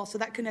as well. So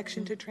that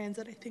connection to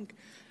transit, I think,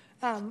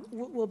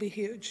 will be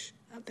huge.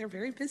 They're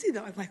very busy,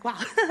 though. I'm like, wow,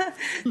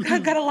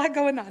 got a lot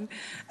going on.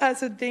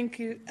 So thank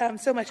you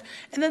so much.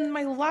 And then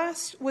my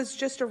last was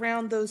just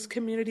around those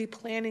community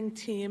planning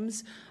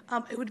teams.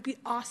 It would be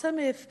awesome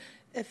if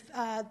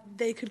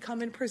they could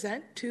come and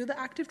present to the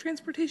Active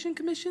Transportation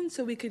Commission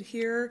so we could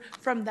hear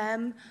from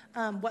them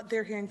what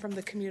they're hearing from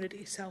the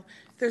community. So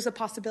if there's a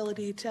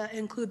possibility to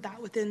include that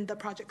within the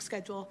project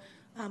schedule,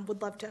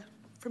 would love to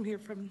hear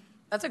from.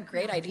 That's a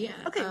great idea.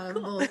 Okay,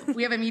 cool.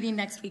 We have a meeting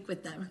next week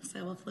with them,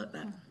 so we'll float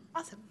that.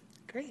 Awesome.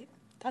 Great.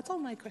 That's all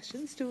my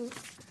questions.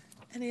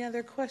 Any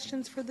other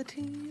questions for the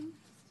team?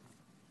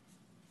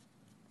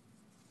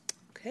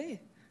 Okay.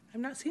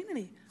 I'm not seeing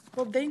any.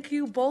 Well, thank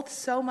you both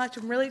so much.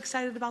 I'm really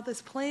excited about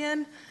this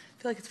plan.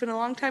 I feel like it's been a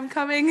long time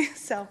coming.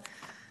 So,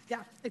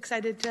 yeah,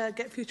 excited to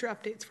get future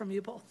updates from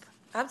you both.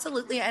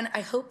 Absolutely. And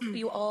I hope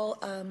you all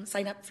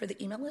sign up for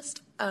the email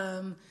list.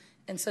 And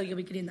so you'll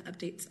be getting the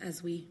updates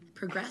as we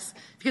progress,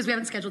 because we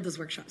haven't scheduled those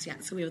workshops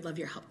yet. So we would love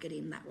your help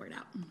getting that word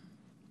out.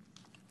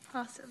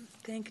 Awesome.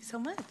 Thank you so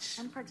much.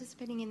 And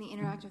participating in the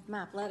interactive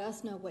map. Let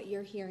us know what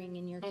you're hearing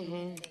in your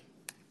community.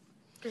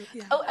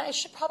 Yeah. Oh, and I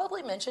should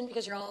probably mention,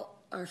 because you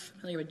all are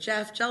familiar with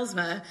Jeff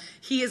Jelsma,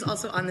 he is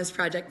also on this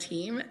project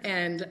team,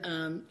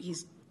 and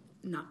he's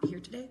not here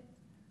today.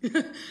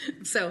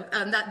 So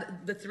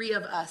the three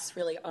of us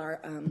really are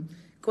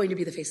going to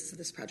be the faces of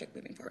this project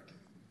moving forward.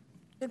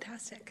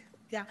 Fantastic.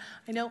 Yeah,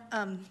 I know.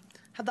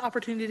 Had the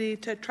opportunity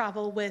to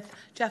travel with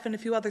Jeff and a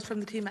few others from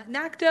the team at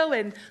NACDO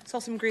and saw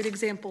some great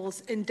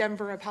examples in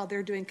Denver of how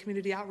they're doing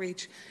community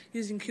outreach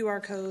using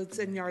QR codes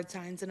and yard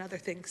signs and other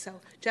things.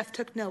 So Jeff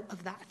took note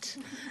of that.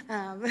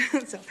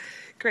 So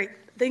great.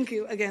 Thank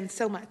you again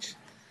so much.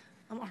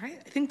 All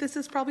right. I think this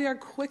is probably our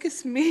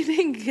quickest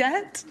meeting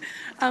yet,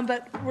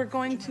 but we're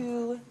going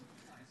to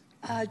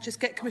just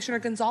get Commissioner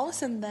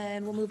Gonzalez, and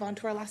then we'll move on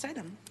to our last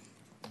item.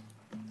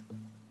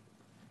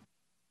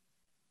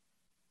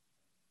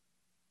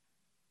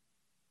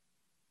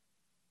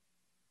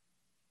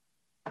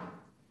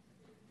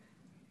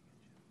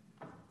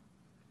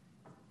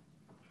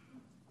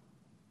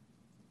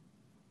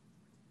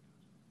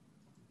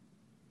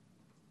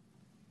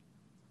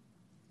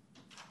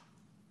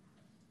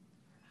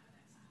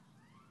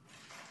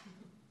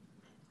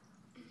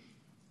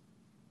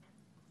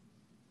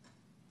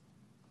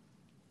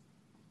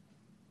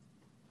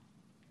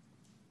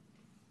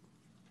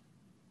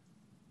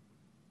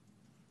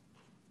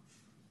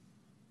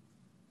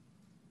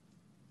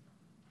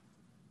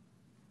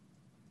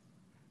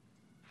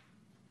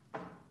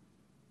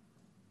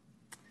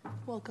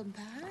 Welcome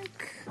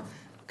back.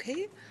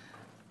 Okay.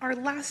 Our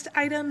last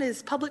item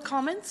is public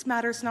comments,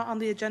 matters not on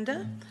the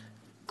agenda.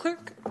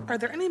 Clerk, are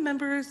there any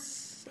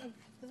members of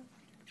the...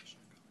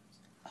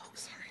 Oh,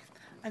 sorry.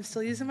 I'm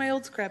still using my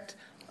old script.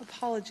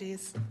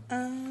 Apologies.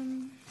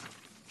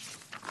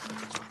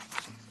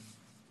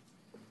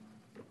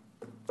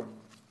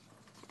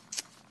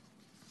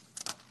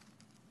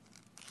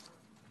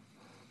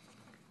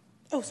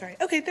 Oh, sorry.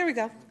 Okay, there we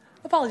go.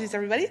 Apologies,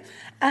 everybody.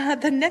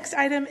 The next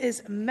item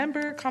is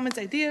member comments,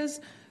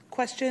 ideas,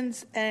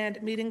 questions,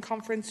 and meeting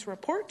conference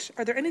report.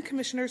 Are there any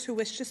commissioners who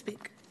wish to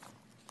speak?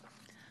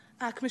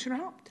 Commissioner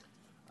Haupt.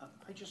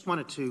 I just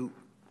wanted to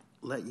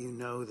let you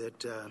know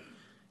that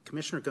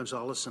Commissioner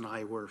Gonzalez and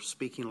I were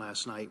speaking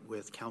last night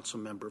with Council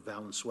Member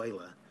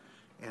Valenzuela,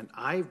 and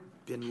I've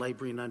been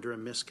laboring under a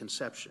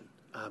misconception.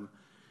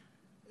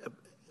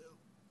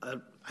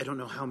 I don't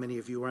know how many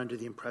of you are under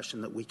the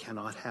impression that we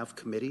cannot have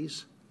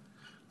committees,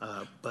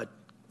 but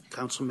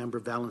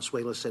Councilmember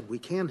Valenzuela said we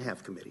can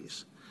have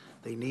committees.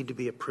 They need to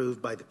be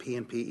approved by the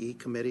PNPE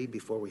committee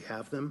before we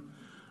have them.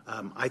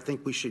 I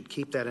think we should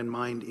keep that in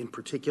mind, in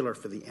particular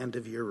for the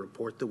end-of-year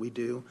report that we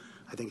do.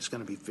 I think it's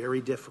going to be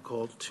very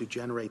difficult to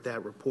generate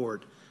that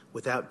report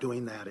without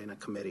doing that in a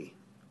committee.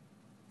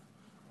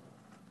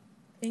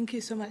 Thank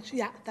you so much.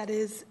 Yeah, that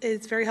is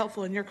very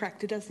helpful, and you're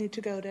correct. It does need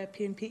to go to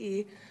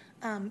PNPE.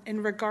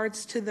 In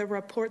regards to the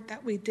report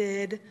that we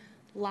did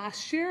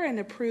last year and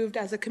approved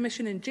as a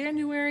commission in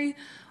January,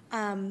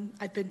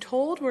 I've been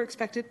told we're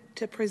expected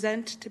to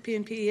present to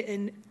PNPE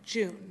in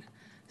June.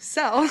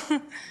 So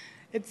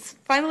it's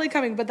finally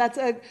coming, but that's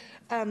a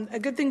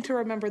good thing to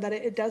remember, that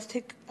it does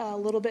take a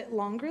little bit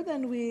longer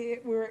than we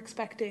were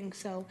expecting.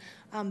 So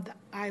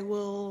I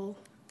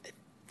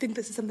think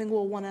this is something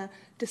we'll want to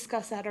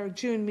discuss at our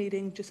June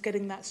meeting, just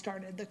getting that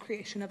started, the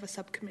creation of a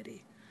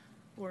subcommittee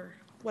or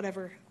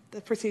whatever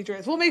the procedure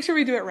is. We'll make sure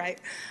we do it right,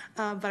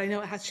 but I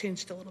know it has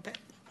changed a little bit.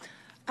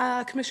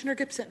 Commissioner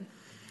Gibson.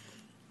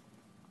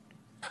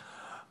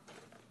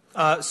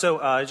 So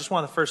I just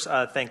want to first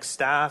thank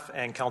staff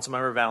and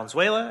Councilmember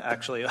Valenzuela,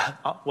 actually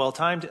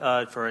well-timed,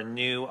 for a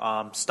new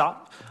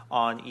stop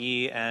on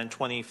E and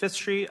 25th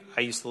Street.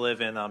 I used to live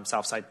in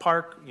Southside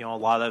Park. You know, a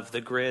lot of the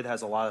grid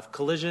has a lot of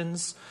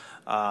collisions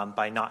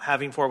by not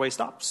having four-way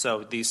stops.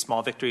 So these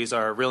small victories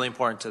are really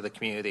important to the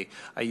community.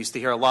 I used to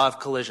hear a lot of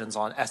collisions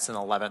on S and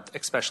 11th,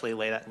 especially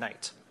late at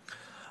night.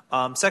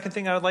 Second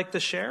thing I would like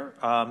to share,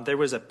 there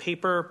was a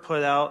paper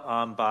put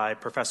out by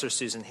Professor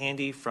Susan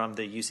Handy from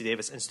the UC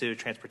Davis Institute of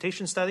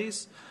Transportation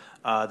Studies.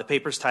 The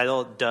paper's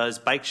title, Does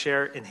Bike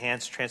Share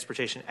Enhance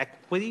Transportation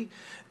Equity?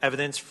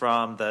 Evidence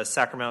from the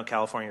Sacramento,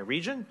 California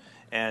region.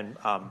 And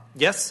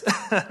yes,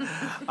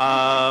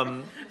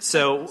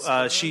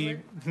 she...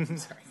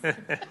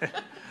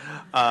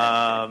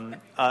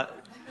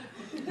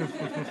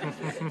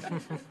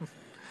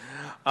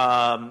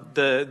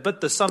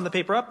 But the sum of the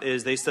paper up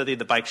is they studied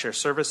the bike share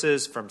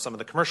services from some of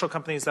the commercial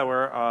companies that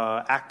were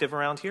active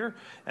around here,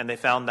 and they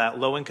found that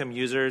low-income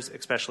users,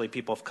 especially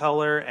people of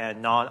color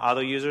and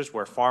non-auto users,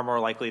 were far more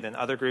likely than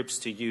other groups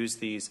to use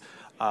these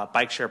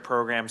bike share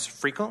programs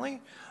frequently.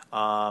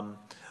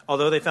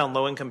 Although they found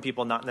low-income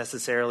people not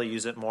necessarily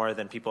use it more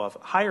than people of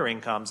higher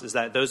incomes, is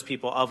that those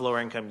people of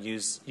lower income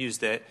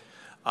used it.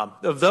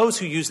 Of those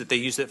who used it, they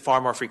used it far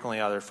more frequently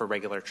than others for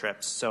regular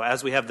trips. So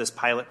as we have this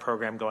pilot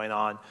program going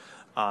on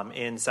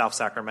in South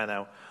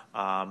Sacramento,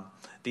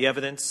 the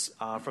evidence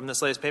from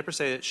this latest paper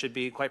say it should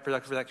be quite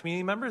productive for that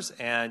community members.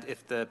 And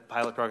if the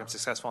pilot program is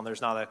successful and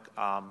there's not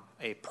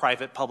a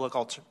private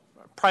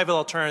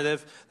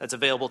alternative that's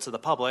available to the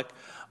public,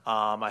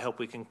 I hope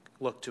we can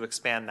look to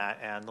expand that.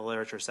 And the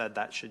literature said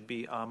that should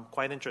be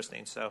quite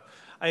interesting. So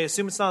I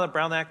assume it's not a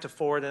Brown Act to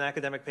forward an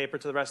academic paper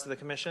to the rest of the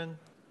commission.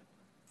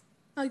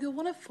 You'll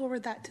want to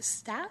forward that to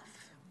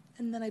staff,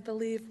 and then I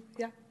believe,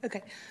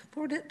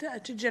 forward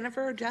it to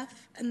Jennifer or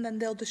Jeff, and then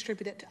they'll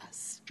distribute it to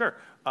us. Sure.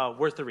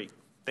 Worth the read.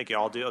 Thank you.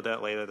 I'll do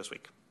that later this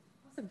week.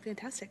 Awesome.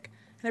 Fantastic.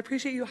 And I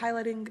appreciate you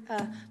highlighting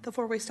the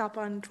four-way stop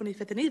on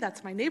 25th and E.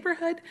 That's my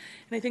neighborhood.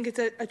 And I think it's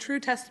a true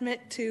testament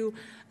to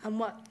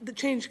what the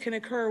change can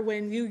occur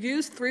when you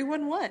use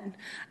 311.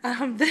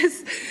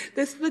 This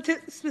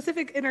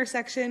specific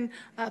intersection,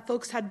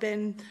 folks had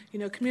been,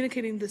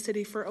 communicating the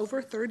city for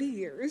over 30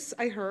 years,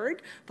 I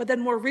heard. But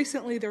then more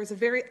recently, there was a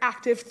very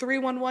active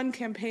 311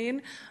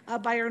 campaign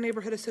by our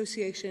neighborhood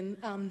association.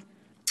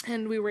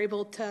 And we were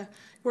able to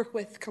work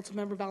with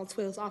Councilmember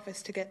Valenzuela's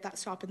office to get that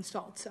stop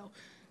installed.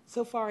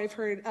 So far, I've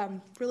heard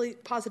really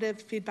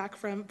positive feedback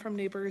from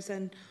neighbors,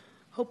 and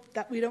hope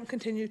that we don't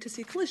continue to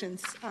see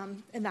collisions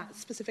in that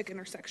specific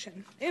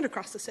intersection and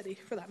across the city,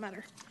 for that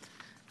matter.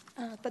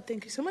 But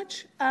thank you so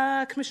much.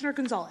 Commissioner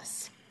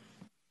Gonzalez.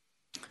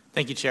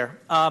 Thank you, Chair.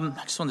 I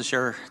just wanted to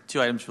share two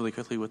items really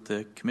quickly with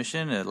the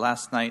Commission.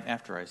 Last night,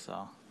 after I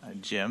saw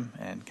Jim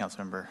and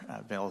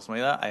Councilmember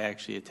Valenzuela, I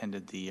actually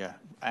attended the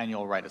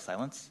annual Rite of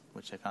Silence,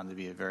 which I found to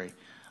be a very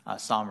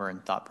somber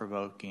and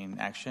thought-provoking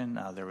action.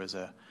 There was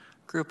a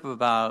group of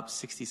about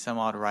 60 some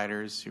odd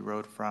riders who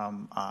rode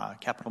from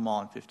Capitol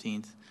Mall on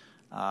 15th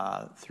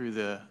through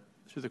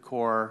the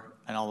core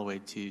and all the way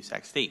to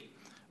Sac State,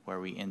 where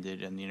we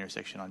ended in the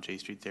intersection on J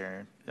Street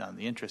there on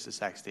the entrance to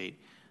Sac State,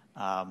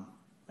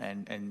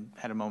 and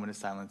had a moment of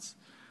silence.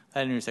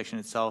 That intersection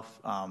itself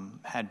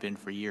had been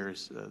for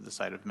years the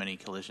site of many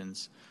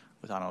collisions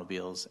with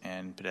automobiles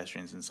and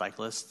pedestrians and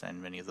cyclists,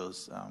 and many of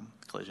those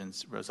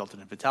collisions resulted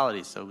in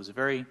fatalities. So it was a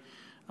very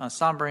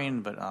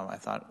sombering, but I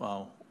thought,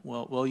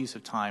 well use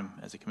of time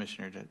as a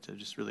commissioner to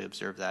just really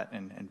observe that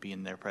and be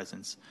in their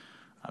presence.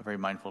 Very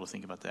mindful to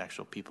think about the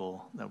actual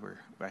people that we're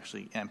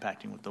actually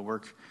impacting with the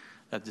work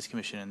that this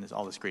commission and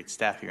all this great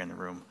staff here in the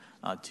room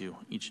do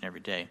each and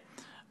every day.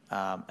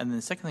 And then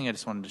the second thing I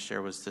just wanted to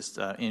share was just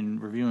in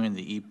reviewing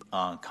the EAP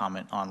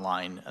comment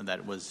online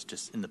that was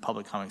just in the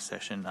public comment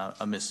section,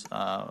 Miss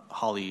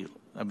Holly,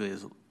 I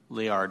believe,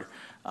 Layard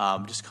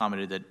just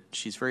commented that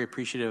she's very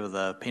appreciative of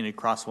the painted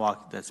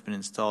crosswalk that's been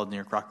installed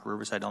near Crocker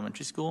Riverside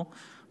Elementary School,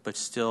 but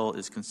still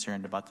is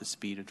concerned about the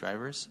speed of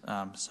drivers.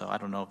 So I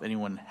don't know if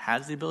anyone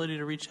has the ability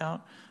to reach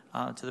out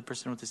to the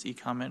person with this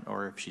e-comment,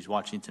 or if she's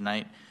watching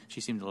tonight.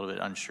 She seemed a little bit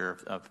unsure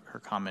if her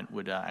comment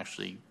would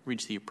actually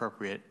reach the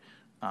appropriate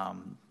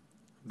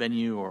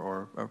venue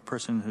or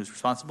person who's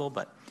responsible,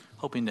 but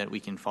hoping that we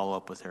can follow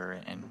up with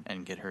her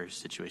and get her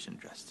situation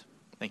addressed.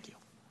 Thank you.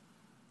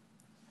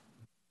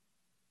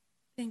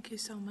 Thank you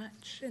so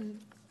much,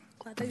 and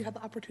glad that you had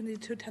the opportunity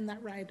to attend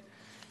that ride.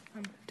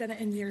 I've done it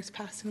in years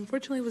past, and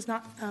unfortunately was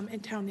not in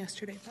town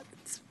yesterday, but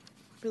it's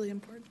really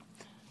important.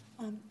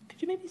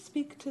 Could you maybe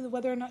speak to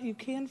whether or not you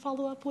can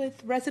follow up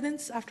with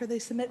residents after they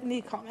submit an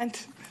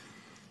e-comment?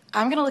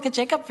 I'm going to look at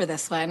Jacob for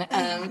this one.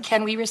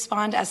 Can we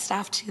respond as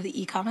staff to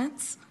the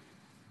e-comments?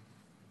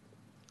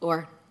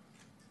 Or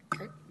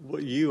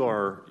well, you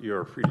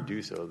are free to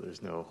do so.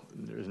 There's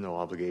no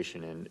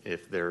obligation, and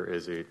if there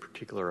is a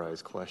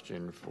particularized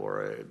question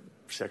for a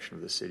section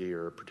of the city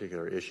or a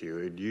particular issue,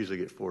 it usually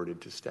get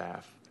forwarded to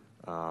staff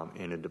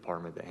in a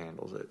department that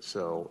handles it.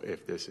 So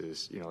if this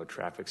is a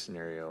traffic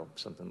scenario,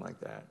 something like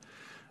that,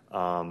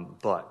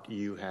 but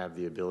you have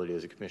the ability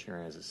as a commissioner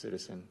and as a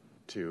citizen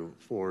to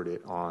forward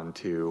it on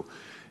to.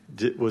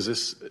 Was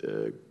this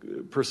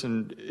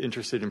person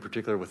interested in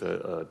particular with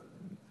a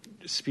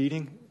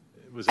speeding?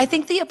 I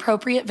think the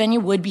appropriate venue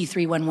would be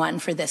 311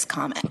 for this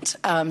comment.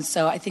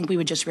 So I think we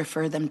would just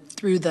refer them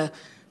through the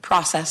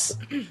process.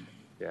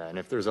 Yeah, and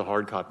if there's a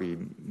hard copy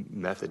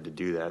method to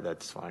do that,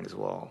 that's fine as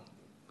well.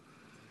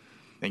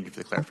 Thank you for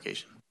the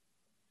clarification.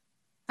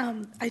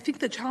 I think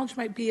the challenge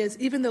might be is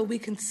even though we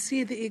can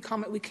see the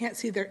e-comment, we can't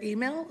see their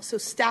email, so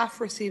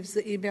staff receives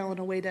the email in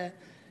a way to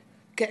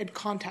get in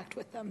contact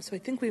with them. So I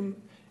think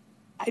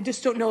I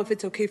just don't know if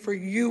it's okay for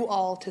you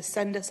all to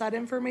send us that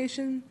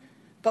information,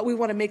 but we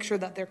want to make sure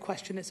that their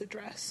question is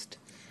addressed.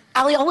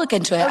 Allie, I'll look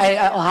into it. Okay.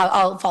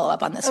 I'll follow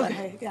up on this one.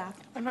 Okay, yeah.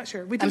 I'm not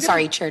sure. I'm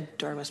sorry, Chair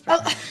Door Whisperer.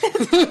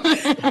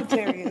 How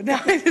dare you? No,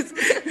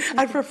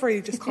 I prefer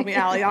you just call me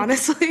Allie,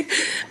 honestly.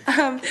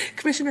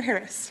 Commissioner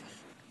Harris.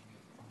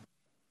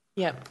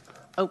 Yeah.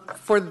 Oh,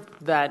 for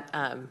that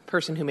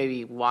person who may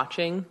be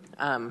watching,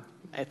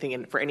 I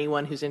think for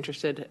anyone who's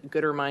interested, a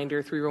good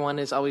reminder, 311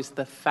 is always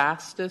the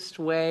fastest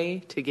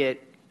way to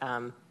get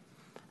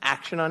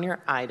action on your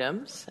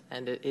items,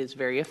 and it is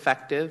very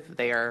effective.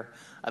 They are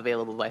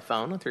available by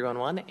phone on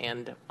 311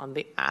 and on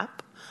the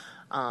app.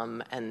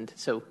 And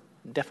so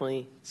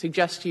definitely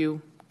suggest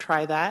you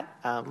try that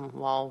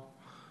while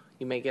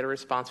you may get a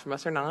response from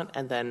us or not.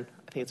 And then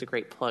I think it's a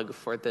great plug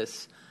for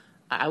this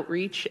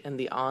outreach and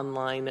the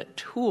online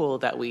tool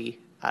that we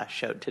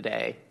showed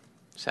today.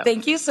 So.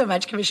 Thank you so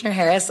much, Commissioner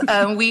Harris.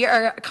 We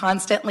are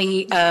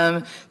constantly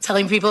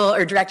telling people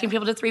or directing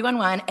people to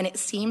 311, and it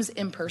seems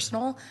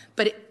impersonal,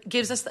 but it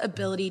gives us the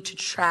ability to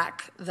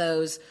track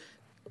those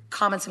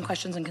comments and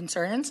questions and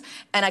concerns.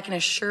 And I can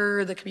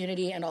assure the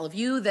community and all of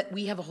you that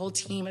we have a whole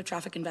team of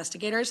traffic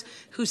investigators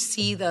who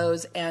see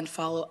those and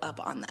follow up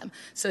on them.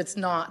 So it's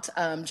not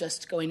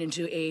just going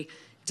into a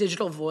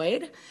digital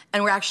void,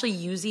 and we're actually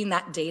using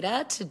that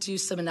data to do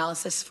some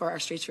analysis for our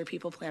Streets for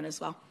People plan as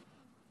well.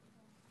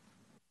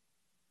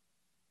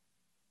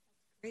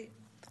 Great.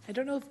 I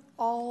don't know if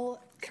all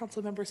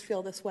council members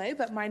feel this way,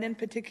 but mine in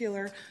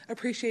particular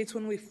appreciates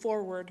when we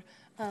forward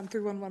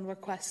 311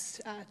 requests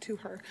to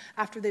her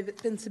after they've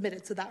been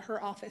submitted so that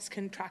her office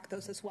can track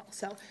those as well.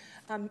 So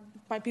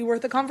might be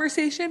worth a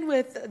conversation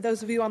with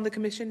those of you on the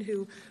commission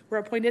who were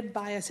appointed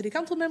by a city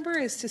council member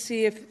is to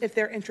see if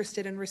they're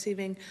interested in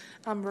receiving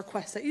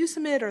requests that you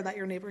submit or that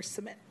your neighbors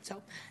submit.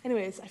 So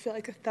anyways, I feel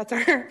like that's our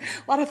a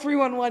lot of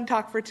 311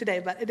 talk for today,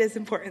 but it is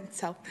important.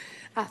 So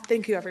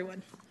thank you,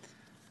 everyone.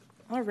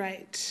 All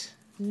right.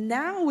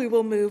 Now we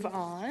will move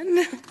on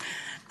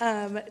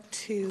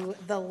to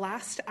the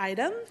last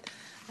item,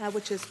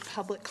 which is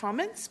public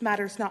comments,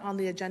 matters not on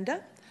the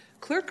agenda.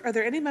 Clerk, are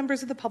there any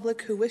members of the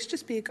public who wish to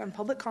speak on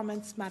public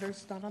comments,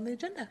 matters not on the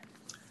agenda?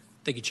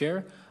 Thank you,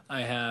 Chair.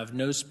 I have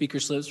no speaker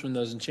slips from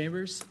those in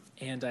chambers,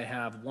 and I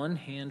have one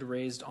hand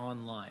raised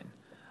online.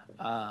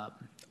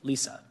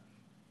 Lisa.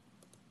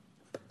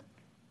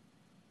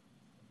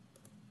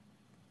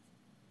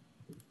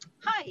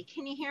 Hi,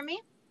 can you hear me?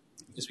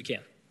 Yes, we can.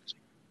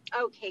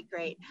 Okay,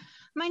 great.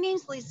 My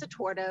name's Lisa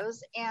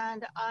Tordos,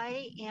 and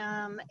I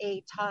am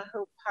a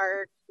Tahoe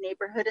Park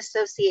Neighborhood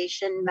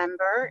Association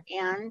member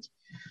and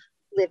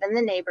live in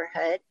the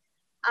neighborhood.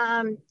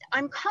 I'm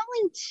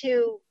calling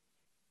to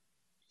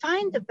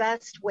find the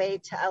best way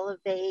to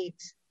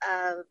elevate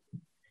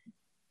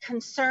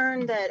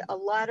concern that a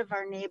lot of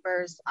our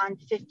neighbors on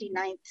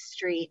 59th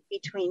Street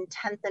between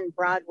 10th and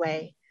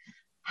Broadway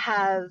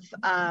have,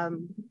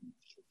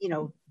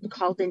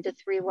 called into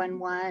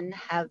 311,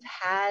 have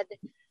had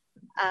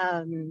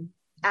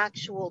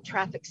actual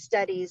traffic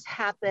studies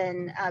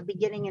happen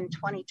beginning in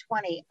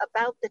 2020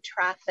 about the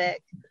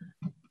traffic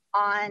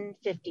on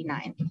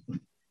 59.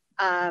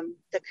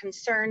 The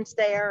concerns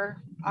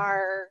there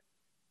are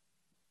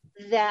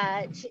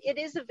that it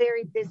is a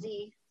very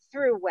busy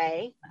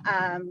throughway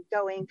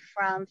going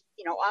from,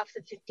 off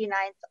the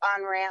 59th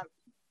on-ramp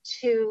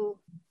to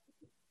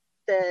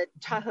the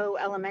Tahoe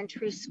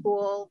Elementary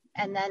School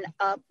and then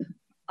up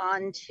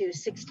onto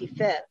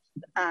 65th.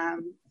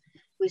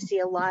 We see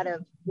a lot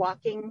of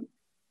walking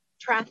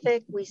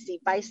traffic. We see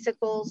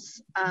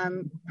bicycles,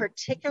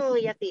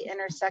 particularly at the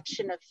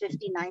intersection of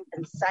 59th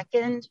and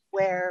 2nd,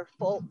 where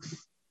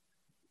folks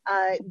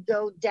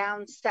go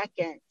down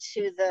 2nd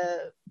to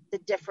the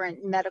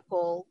different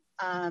medical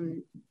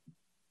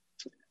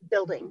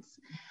buildings.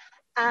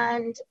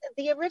 And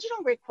the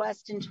original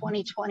request in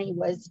 2020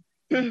 was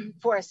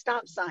for a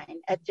stop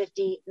sign at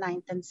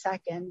 59th and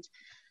 2nd.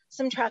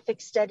 Some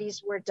traffic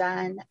studies were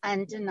done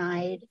and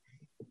denied.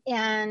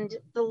 And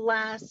the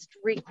last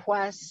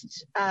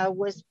request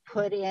was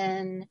put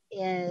in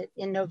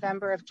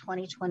November of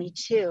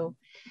 2022.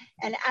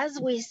 And as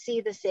we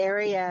see this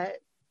area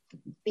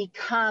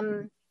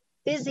become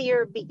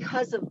busier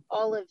because of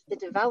all of the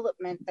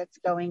development that's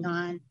going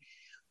on,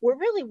 we're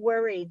really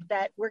worried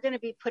that we're going to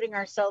be putting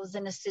ourselves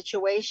in a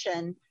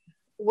situation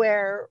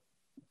where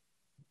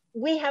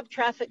we have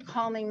traffic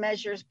calming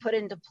measures put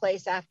into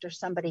place after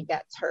somebody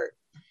gets hurt.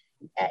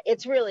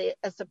 It's really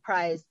a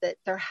surprise that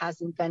there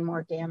hasn't been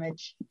more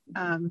damage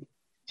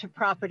to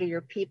property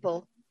or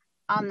people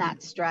on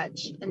that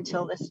stretch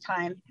until this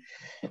time.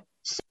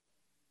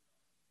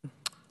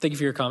 Thank you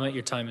for your comment.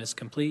 Your time is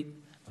complete.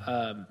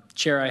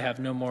 Chair, I have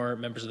no more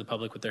members of the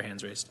public with their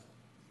hands raised.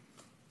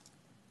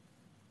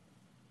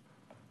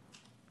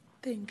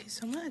 Thank you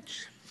so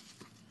much.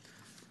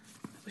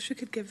 I wish we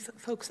could give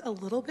folks a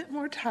little bit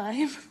more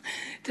time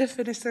to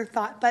finish their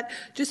thought, but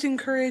just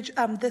encourage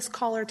this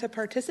caller to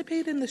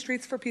participate in the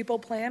Streets for People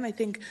plan. I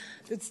think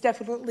it's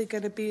definitely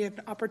going to be an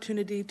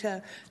opportunity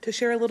to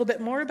share a little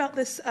bit more about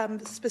this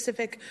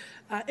specific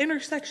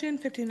intersection.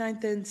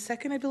 59th and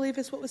 2nd, I believe,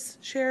 is what was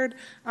shared,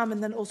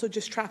 and then also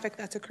just traffic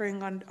that's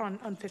occurring on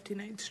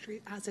 59th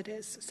Street as it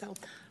is. So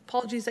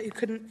apologies that you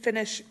couldn't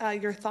finish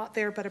your thought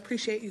there, but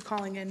appreciate you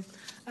calling in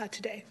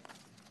today.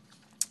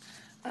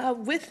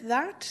 With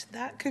that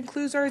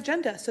concludes our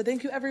agenda. So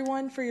thank you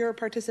everyone for your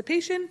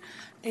participation,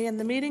 and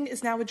the meeting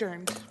is now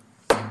adjourned.